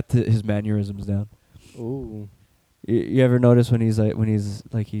got his mannerisms down. Ooh. You ever notice when he's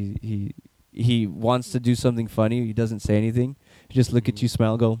like he wants to do something funny, he doesn't say anything. He just look at you,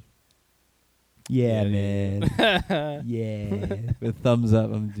 smile, go, yeah, man, yeah, with thumbs up.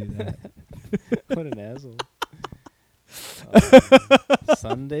 I'm gonna do that. What an asshole.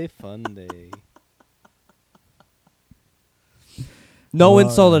 Sunday fun day. No Oh,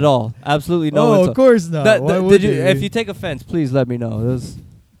 insult yeah. at all. Absolutely no oh, insult. of course not. Why would did you? you? If you take offense, please let me know. That was,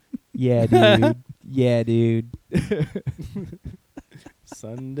 yeah, dude. Yeah, dude.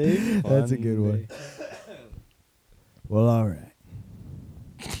 Sunday fun That's a good one. day. Well, all right.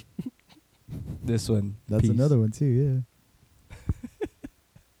 This one. That's peace. another one too. Yeah.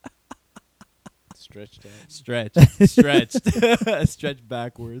 Stretched out. Stretched. Stretched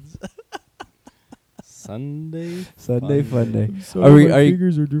backwards. Sunday. Sunday fun day. Sorry, Are my you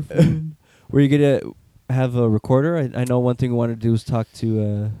fingers are different. were you gonna have a recorder? I know one thing we want to do is talk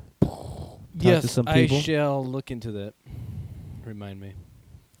to Yes, some I people. shall look into that. Remind me.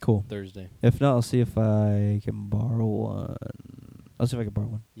 Cool. Thursday. If not, I'll see if I can borrow one. I'll see if I can borrow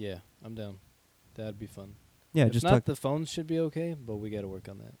one. Yeah, I'm down. That'd be fun. Yeah, if just not, talk. the phones should be okay, but we got to work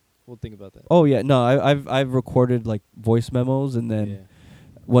on that. We'll think about that. Oh yeah, no, I've recorded like voice memos, and then yeah.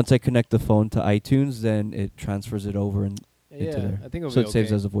 once I connect the phone to iTunes, then it transfers it over into Yeah, there. I think it'll So be it saves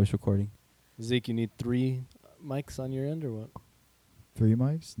okay. as a voice recording. Zeke, you need 3 mics on your end or what? 3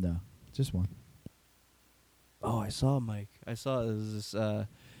 mics? No, just one. Oh, I saw a mic. I saw it was this.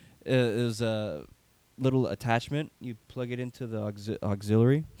 It was a little attachment. You plug it into the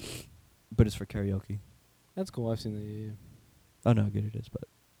auxiliary, but it's for karaoke. That's cool. I've seen that. Yeah. I don't know how good it is, but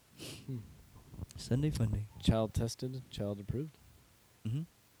Hmm. Sunday fun day. Child tested, child approved. Mm-hmm.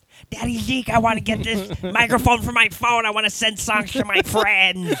 Daddy Zeke, I want to get this microphone for my phone. I want to send songs to my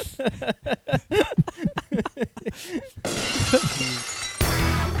friends.